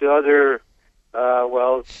talked to other,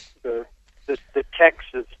 the techs,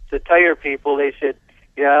 the tire people, they said,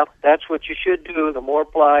 yeah, that's what you should do. The more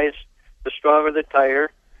plies, the stronger the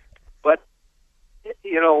tire. But, the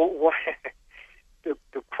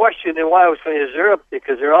question and why I was saying is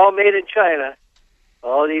because they're all made in China,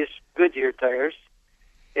 all these Goodyear tires.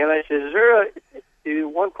 And I said,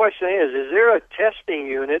 one question is there a testing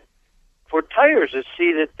unit for tires to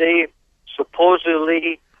see that they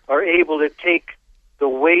supposedly are able to take the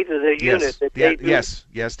weight of the unit that they do? Yes,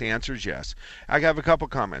 the answer is yes. I have a couple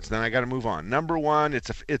comments, then I got to move on. Number one,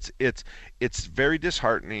 it's very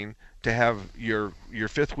disheartening to have your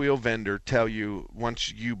fifth wheel vendor tell you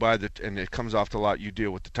once you buy and it comes off the lot, you deal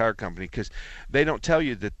with the tire company, because they don't tell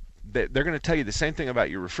you that they're going to tell you the same thing about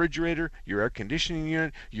your refrigerator, your air conditioning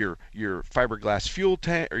unit, your fiberglass fuel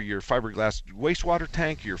tank, or your fiberglass wastewater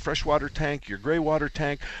tank, your freshwater tank, your gray water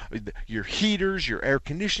tank, your heaters, your air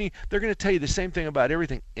conditioning. They're going to tell you the same thing about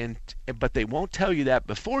everything, but they won't tell you that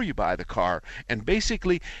before you buy the car. And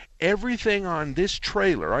basically, everything on this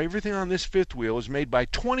trailer, or everything on this fifth wheel, is made by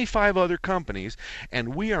 25 other companies,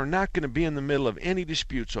 and we are not going to be in the middle of any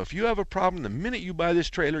dispute. So if you have a problem, the minute you buy this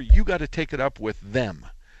trailer, you got to take it up with them.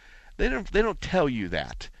 They don't tell you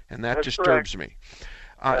that, and that disturbs me.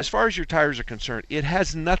 As far as your tires are concerned, it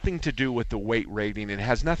has nothing to do with the weight rating. It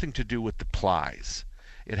has nothing to do with the plies.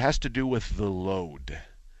 It has to do with the load.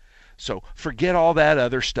 So forget all that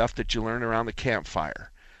other stuff that you learn around the campfire.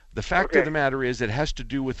 The fact of the matter is it has to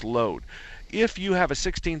do with load. If you have a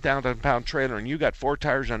 16,000-pound trailer and you got 4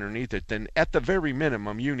 tires underneath it, then at the very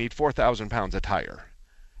minimum you need 4,000 pounds of tire.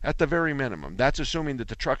 At the very minimum. That's assuming that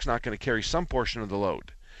the truck's not going to carry some portion of the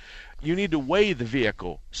load. You need to weigh the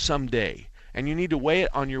vehicle someday, and you need to weigh it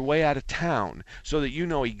on your way out of town so that you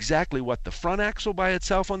know exactly what the front axle by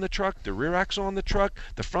itself on the truck, the rear axle on the truck,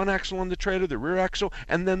 the front axle on the trailer, the rear axle,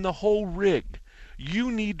 and then the whole rig.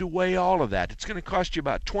 You need to weigh all of that. It's going to cost you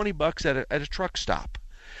about $20 at a truck stop.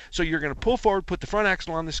 So you're going to pull forward, put the front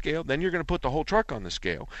axle on the scale, then you're going to put the whole truck on the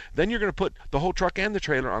scale, then you're going to put the whole truck and the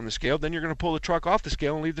trailer on the scale, then you're going to pull the truck off the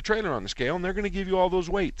scale and leave the trailer on the scale, and they're going to give you all those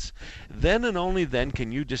weights. Then and only then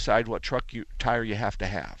can you decide what tire you have to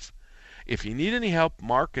have. If you need any help,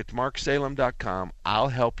 Mark at marksalem.com. I'll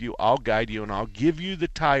help you, I'll guide you, and I'll give you the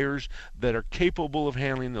tires that are capable of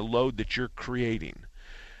handling the load that you're creating.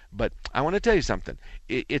 But I want to tell you something.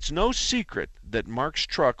 It's no secret that Mark's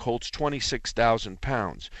truck holds 26,000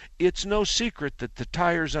 pounds. It's no secret that the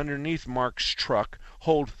tires underneath Mark's truck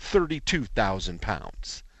hold 32,000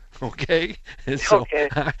 pounds. Okay? And so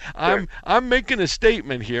I'm making a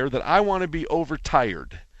statement here that I want to be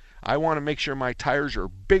overtired. I want to make sure my tires are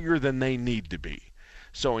bigger than they need to be.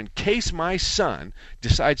 So in case my son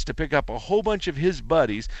decides to pick up a whole bunch of his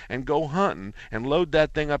buddies and go hunting and load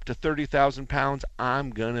that thing up to 30,000 pounds, I'm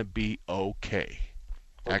going to be okay.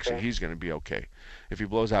 Actually, he's going to be okay. If he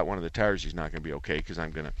blows out one of the tires, he's not going to be okay because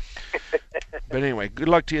I'm going to. But anyway, good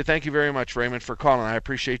luck to you. Thank you very much, Raymond, for calling. I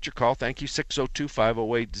appreciate your call. Thank you.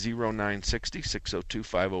 602-508-0960,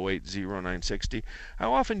 602-508-0960.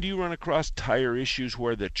 How often do you run across tire issues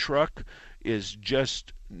where the truck is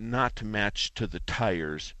just not matched to the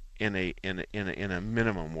tires in a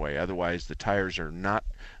minimum way? Otherwise, the tires are not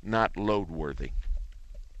load worthy.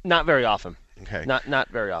 Not very often. Okay. Not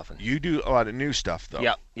very often. You do a lot of new stuff though.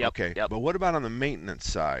 Yep. Okay. But what about on the maintenance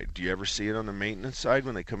side? Do you ever see it on the maintenance side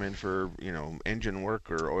when they come in for engine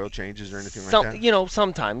work or oil changes or anything like that?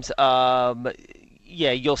 Sometimes.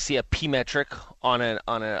 You'll see a P metric on a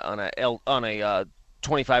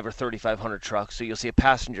 25 or 3500 truck. So you'll see a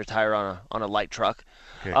passenger tire on a light truck.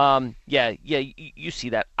 Okay. You see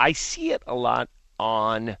that. I see it a lot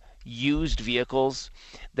on used vehicles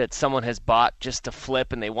that someone has bought just to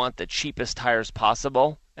flip, and they want the cheapest tires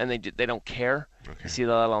possible, and they don't care. Okay. You see a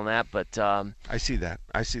lot on that, but I see that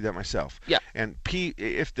myself. Yeah. And P,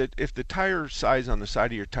 if the tire size on the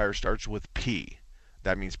side of your tire starts with P,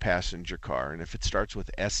 that means passenger car, and if it starts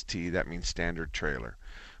with ST, that means standard trailer.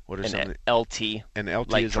 What are some LT? An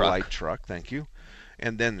LT light is truck. a light truck. Thank you.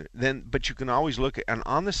 And then, but you can always look at, and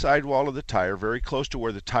on the sidewall of the tire, very close to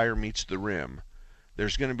where the tire meets the rim,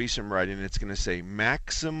 there's going to be some writing. It's going to say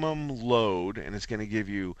maximum load, and it's going to give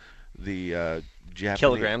you the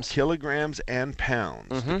kilograms and pounds.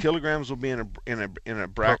 Mm-hmm. The kilograms will be in a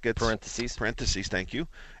bracket parentheses. Thank you.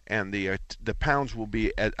 And the pounds will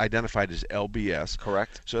be identified as LBS.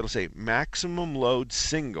 Correct. So it'll say maximum load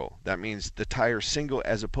single. That means the tire single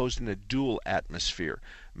as opposed to a dual atmosphere.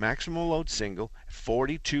 Maximum load single,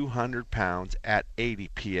 4,200 pounds at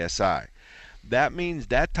 80 psi. That means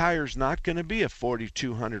that tire's not going to be a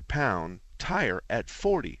 4,200 pound tire at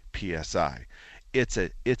 40 psi. It's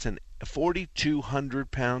an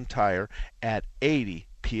 4,200 pound tire at 80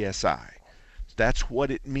 psi. That's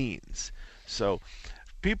what it means. So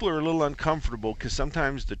people are a little uncomfortable because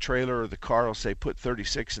sometimes the trailer or the car will say put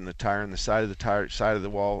 36 in the tire, and the side of the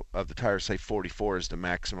wall of the tire say 44 is the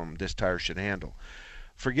maximum this tire should handle.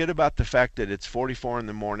 Forget about the fact that it's 44 in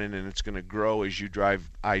the morning and it's going to grow as you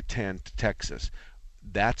drive I-10 to Texas.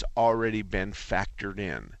 That's already been factored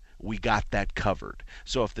in. We got that covered.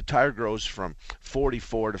 So if the tire grows from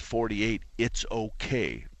 44 to 48, it's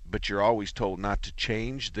okay. But you're always told not to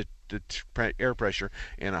change the the air pressure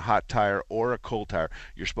in a hot tire or a cold tire.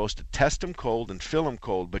 You're supposed to test them cold and fill them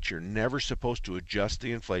cold, but you're never supposed to adjust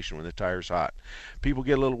the inflation when the tire's hot. People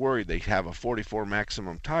get a little worried. They have a 44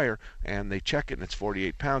 maximum tire and they check it and it's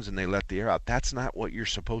 48 pounds and they let the air out. That's not what you're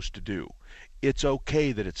supposed to do. It's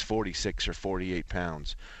okay that it's 46 or 48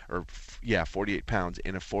 pounds, 48 pounds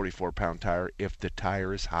in a 44-pound tire if the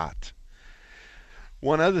tire is hot.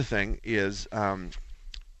 One other thing is, and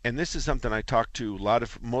this is something I talk to a lot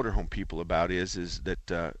of motorhome people about, is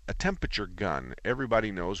that a temperature gun.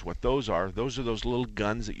 Everybody knows what those are. Those are those little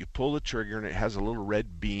guns that you pull the trigger and it has a little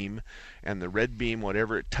red beam, and the red beam,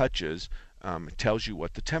 whatever it touches, tells you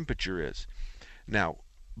what the temperature is. Now,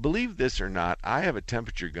 believe this or not, I have a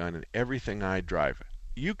temperature gun in everything I drive.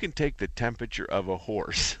 You can take the temperature of a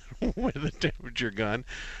horse with a temperature gun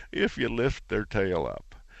if you lift their tail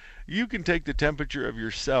up. You can take the temperature of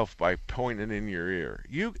yourself by pointing in your ear.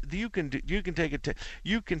 You can take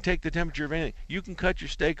the temperature of anything. You can cut your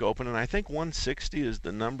steak open, and I think 160 is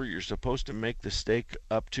the number you're supposed to make the steak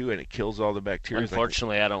up to, and it kills all the bacteria.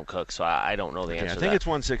 Unfortunately, I don't cook, so I don't know the answer. I think it's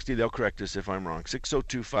 160. They'll correct us if I'm wrong.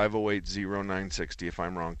 602-508-0960. If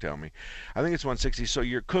I'm wrong, tell me. I think it's 160. So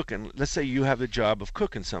you're cooking. Let's say you have the job of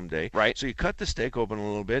cooking someday. Right. So you cut the steak open a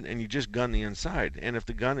little bit, and you just gun the inside. And if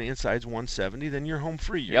the gun the inside's 170, then you're home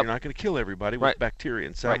free. You're not going to kill everybody with bacteria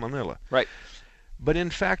and salmonella. Right. But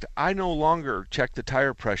in fact, I no longer check the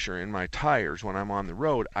tire pressure in my tires when I'm on the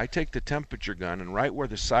road. I take the temperature gun, and right where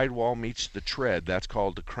the sidewall meets the tread, that's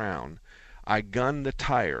called the crown, I gun the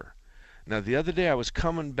tire. Now, the other day I was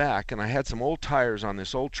coming back, and I had some old tires on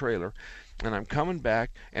this old trailer, and I'm coming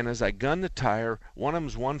back, and as I gun the tire, one of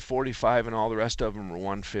them's 145 and all the rest of them are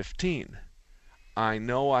 115. I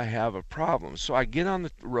know I have a problem. So I get on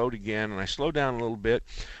the road again and I slow down a little bit.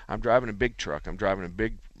 I'm driving a big truck. I'm driving a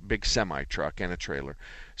big semi truck and a trailer.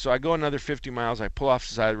 So I go another 50 miles. I pull off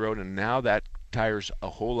the side of the road, and now that tire's a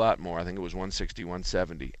whole lot more. I think it was 160,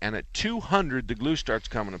 170. And at 200, the glue starts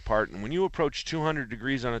coming apart. And when you approach 200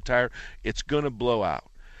 degrees on a tire, it's going to blow out.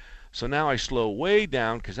 So now I slow way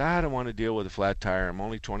down because I don't want to deal with a flat tire. I'm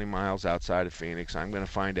only 20 miles outside of Phoenix. I'm going to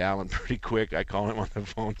find Alan pretty quick. I call him on the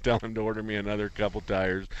phone, tell him to order me another couple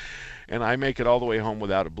tires, and I make it all the way home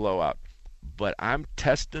without a blowout. But I'm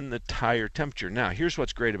testing the tire temperature. Now, here's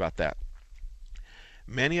what's great about that.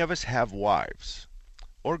 Many of us have wives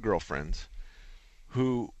or girlfriends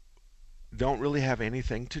who don't really have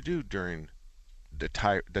anything to do during the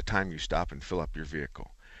time you stop and fill up your vehicle.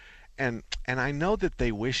 And I know that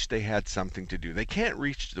they wish they had something to do. They can't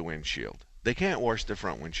reach the windshield. They can't wash the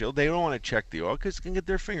front windshield. They don't want to check the oil because they can get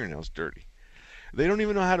their fingernails dirty. They don't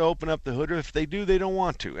even know how to open up the hood, or if they do, they don't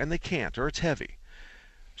want to, and they can't, or it's heavy.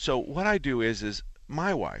 So what I do is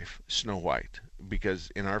my wife, Snow White, because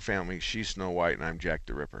in our family she's Snow White and I'm Jack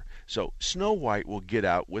the Ripper. So Snow White will get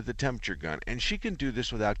out with the temperature gun, and she can do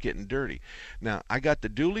this without getting dirty. Now, I got the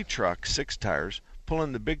dually truck, 6 tires,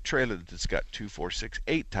 pulling the big trailer that's got 2, 4, 6,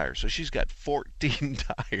 8 tires. So she's got 14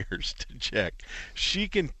 tires to check. She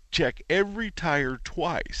can check every tire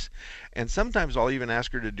twice. And sometimes I'll even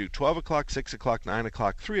ask her to do 12 o'clock, 6 o'clock, 9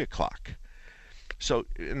 o'clock, 3 o'clock. So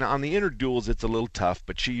on the inner duals, it's a little tough,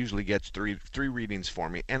 but she usually gets three readings for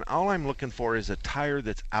me. And all I'm looking for is a tire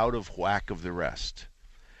that's out of whack of the rest.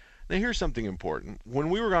 Now, here's something important. When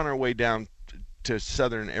we were on our way down to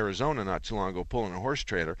southern Arizona not too long ago pulling a horse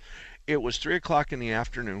trailer, it was 3 o'clock in the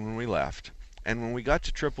afternoon when we left. And when we got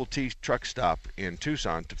to Triple T truck stop in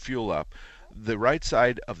Tucson to fuel up, the right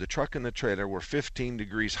side of the truck and the trailer were 15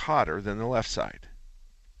 degrees hotter than the left side.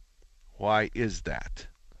 Why is that?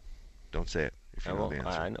 Don't say it. I know the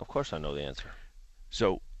answer. Of course I know the answer.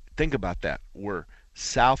 So think about that. We're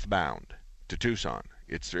southbound to Tucson.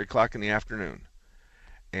 It's 3 o'clock in the afternoon.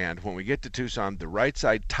 And when we get to Tucson, the right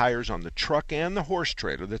side tires on the truck and the horse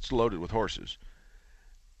trailer that's loaded with horses,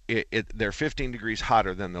 they're 15 degrees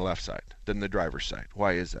hotter than the left side, than the driver's side.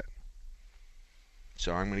 Why is that?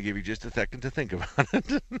 So I'm going to give you just a second to think about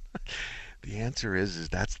it. The answer is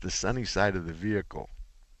that's the sunny side of the vehicle.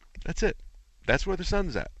 That's it. That's where the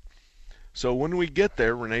sun's at. So when we get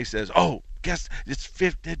there, Renee says, "Oh, guess it's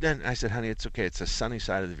 50." Then I said, "Honey, it's okay. It's the sunny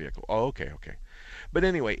side of the vehicle." "Oh, okay." But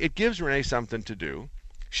anyway, it gives Renee something to do.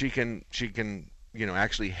 She can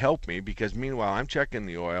actually help me, because meanwhile I'm checking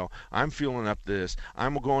the oil, I'm fueling up this,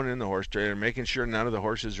 I'm going in the horse trailer, making sure none of the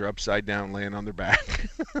horses are upside down laying on their back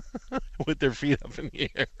with their feet up in the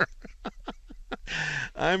air.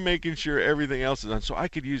 I'm making sure everything else is done. So I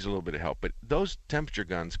could use a little bit of help. But those temperature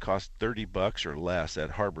guns cost $30 or less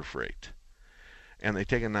at Harbor Freight. And they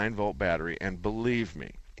take a 9-volt battery, and believe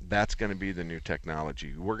me, that's going to be the new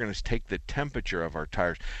technology. We're going to take the temperature of our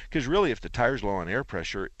tires, because really if the tire's low on air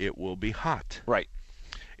pressure, it will be hot. Right.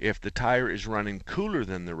 If the tire is running cooler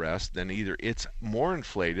than the rest, then either it's more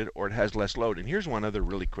inflated or it has less load. And here's one other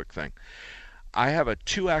really quick thing. I have a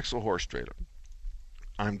 2-axle horse trailer.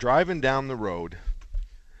 I'm driving down the road,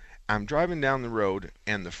 and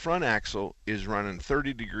the front axle is running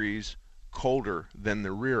 30 degrees colder than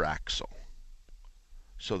the rear axle.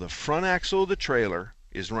 So the front axle of the trailer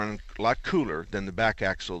is running a lot cooler than the back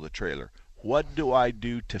axle of the trailer. What do I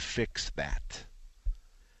do to fix that?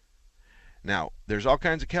 Now, there's all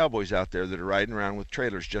kinds of cowboys out there that are riding around with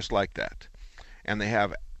trailers just like that. And they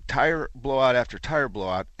have tire blowout after tire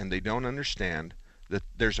blowout, and they don't understand that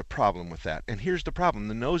there's a problem with that. And here's the problem.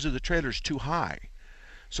 The nose of the trailer is too high.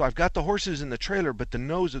 So I've got the horses in the trailer, but the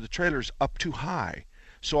nose of the trailer is up too high.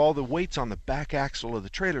 So all the weight's on the back axle of the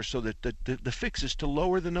trailer, so that the fix is to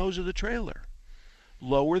lower the nose of the trailer.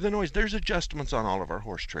 Lower the nose. There's adjustments on all of our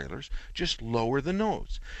horse trailers. Just lower the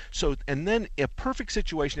nose. So, and then a perfect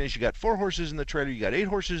situation is you got 4 horses in the trailer, you got 8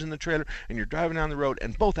 horses in the trailer, and you're driving down the road,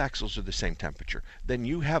 and both axles are the same temperature. Then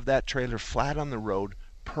you have that trailer flat on the road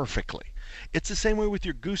perfectly. It's the same way with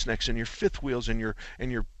your goosenecks and your fifth wheels and your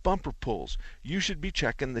bumper pulls. You should be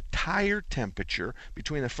checking the tire temperature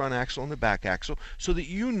between the front axle and the back axle so that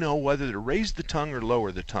you know whether to raise the tongue or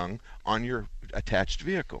lower the tongue on your attached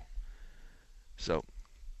vehicle. So,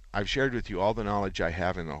 I've shared with you all the knowledge I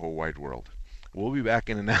have in the whole wide world. We'll be back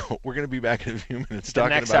in an hour. We're going to be back in a few minutes talking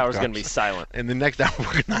about the next hour is going to be silent. And the next hour,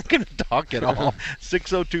 we're not going to talk at all.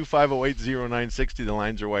 602-508-0960. The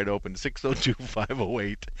lines are wide open.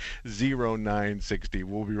 602-508-0960.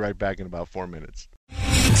 We'll be right back in about 4 minutes.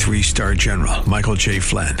 3-star General Michael J.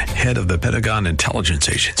 Flynn, head of the Pentagon Intelligence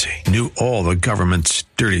Agency, knew all the government's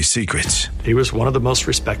dirty secrets. He was one of the most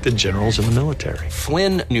respected generals in the military.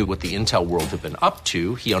 Flynn knew what the intel world had been up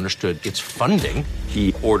to. He understood its funding.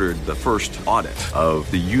 He ordered the first audit of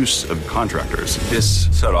the use of contractors. This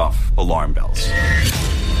set off alarm bells.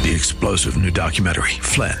 The explosive new documentary,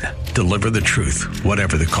 Flynn, Deliver the Truth,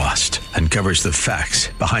 Whatever the Cost, uncovers the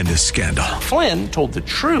facts behind this scandal. Flynn told the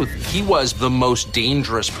truth. He was the most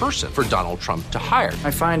dangerous person for Donald Trump to hire. I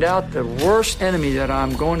find out the worst enemy that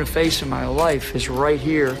I'm going to face in my life is right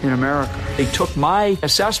here in America. They took my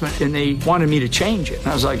assessment and they wanted me to change it. And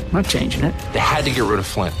I was like, I'm not changing it. They had to get rid of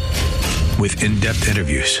Flynn. With in-depth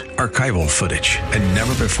interviews, archival footage, and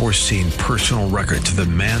never-before-seen personal records of the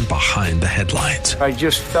man behind the headlines. I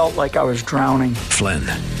just felt like I was drowning. Flynn,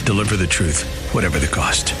 Deliver the Truth, Whatever the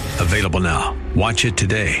Cost. Available now. Watch it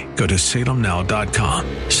today. Go to salemnow.com.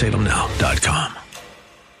 salemnow.com.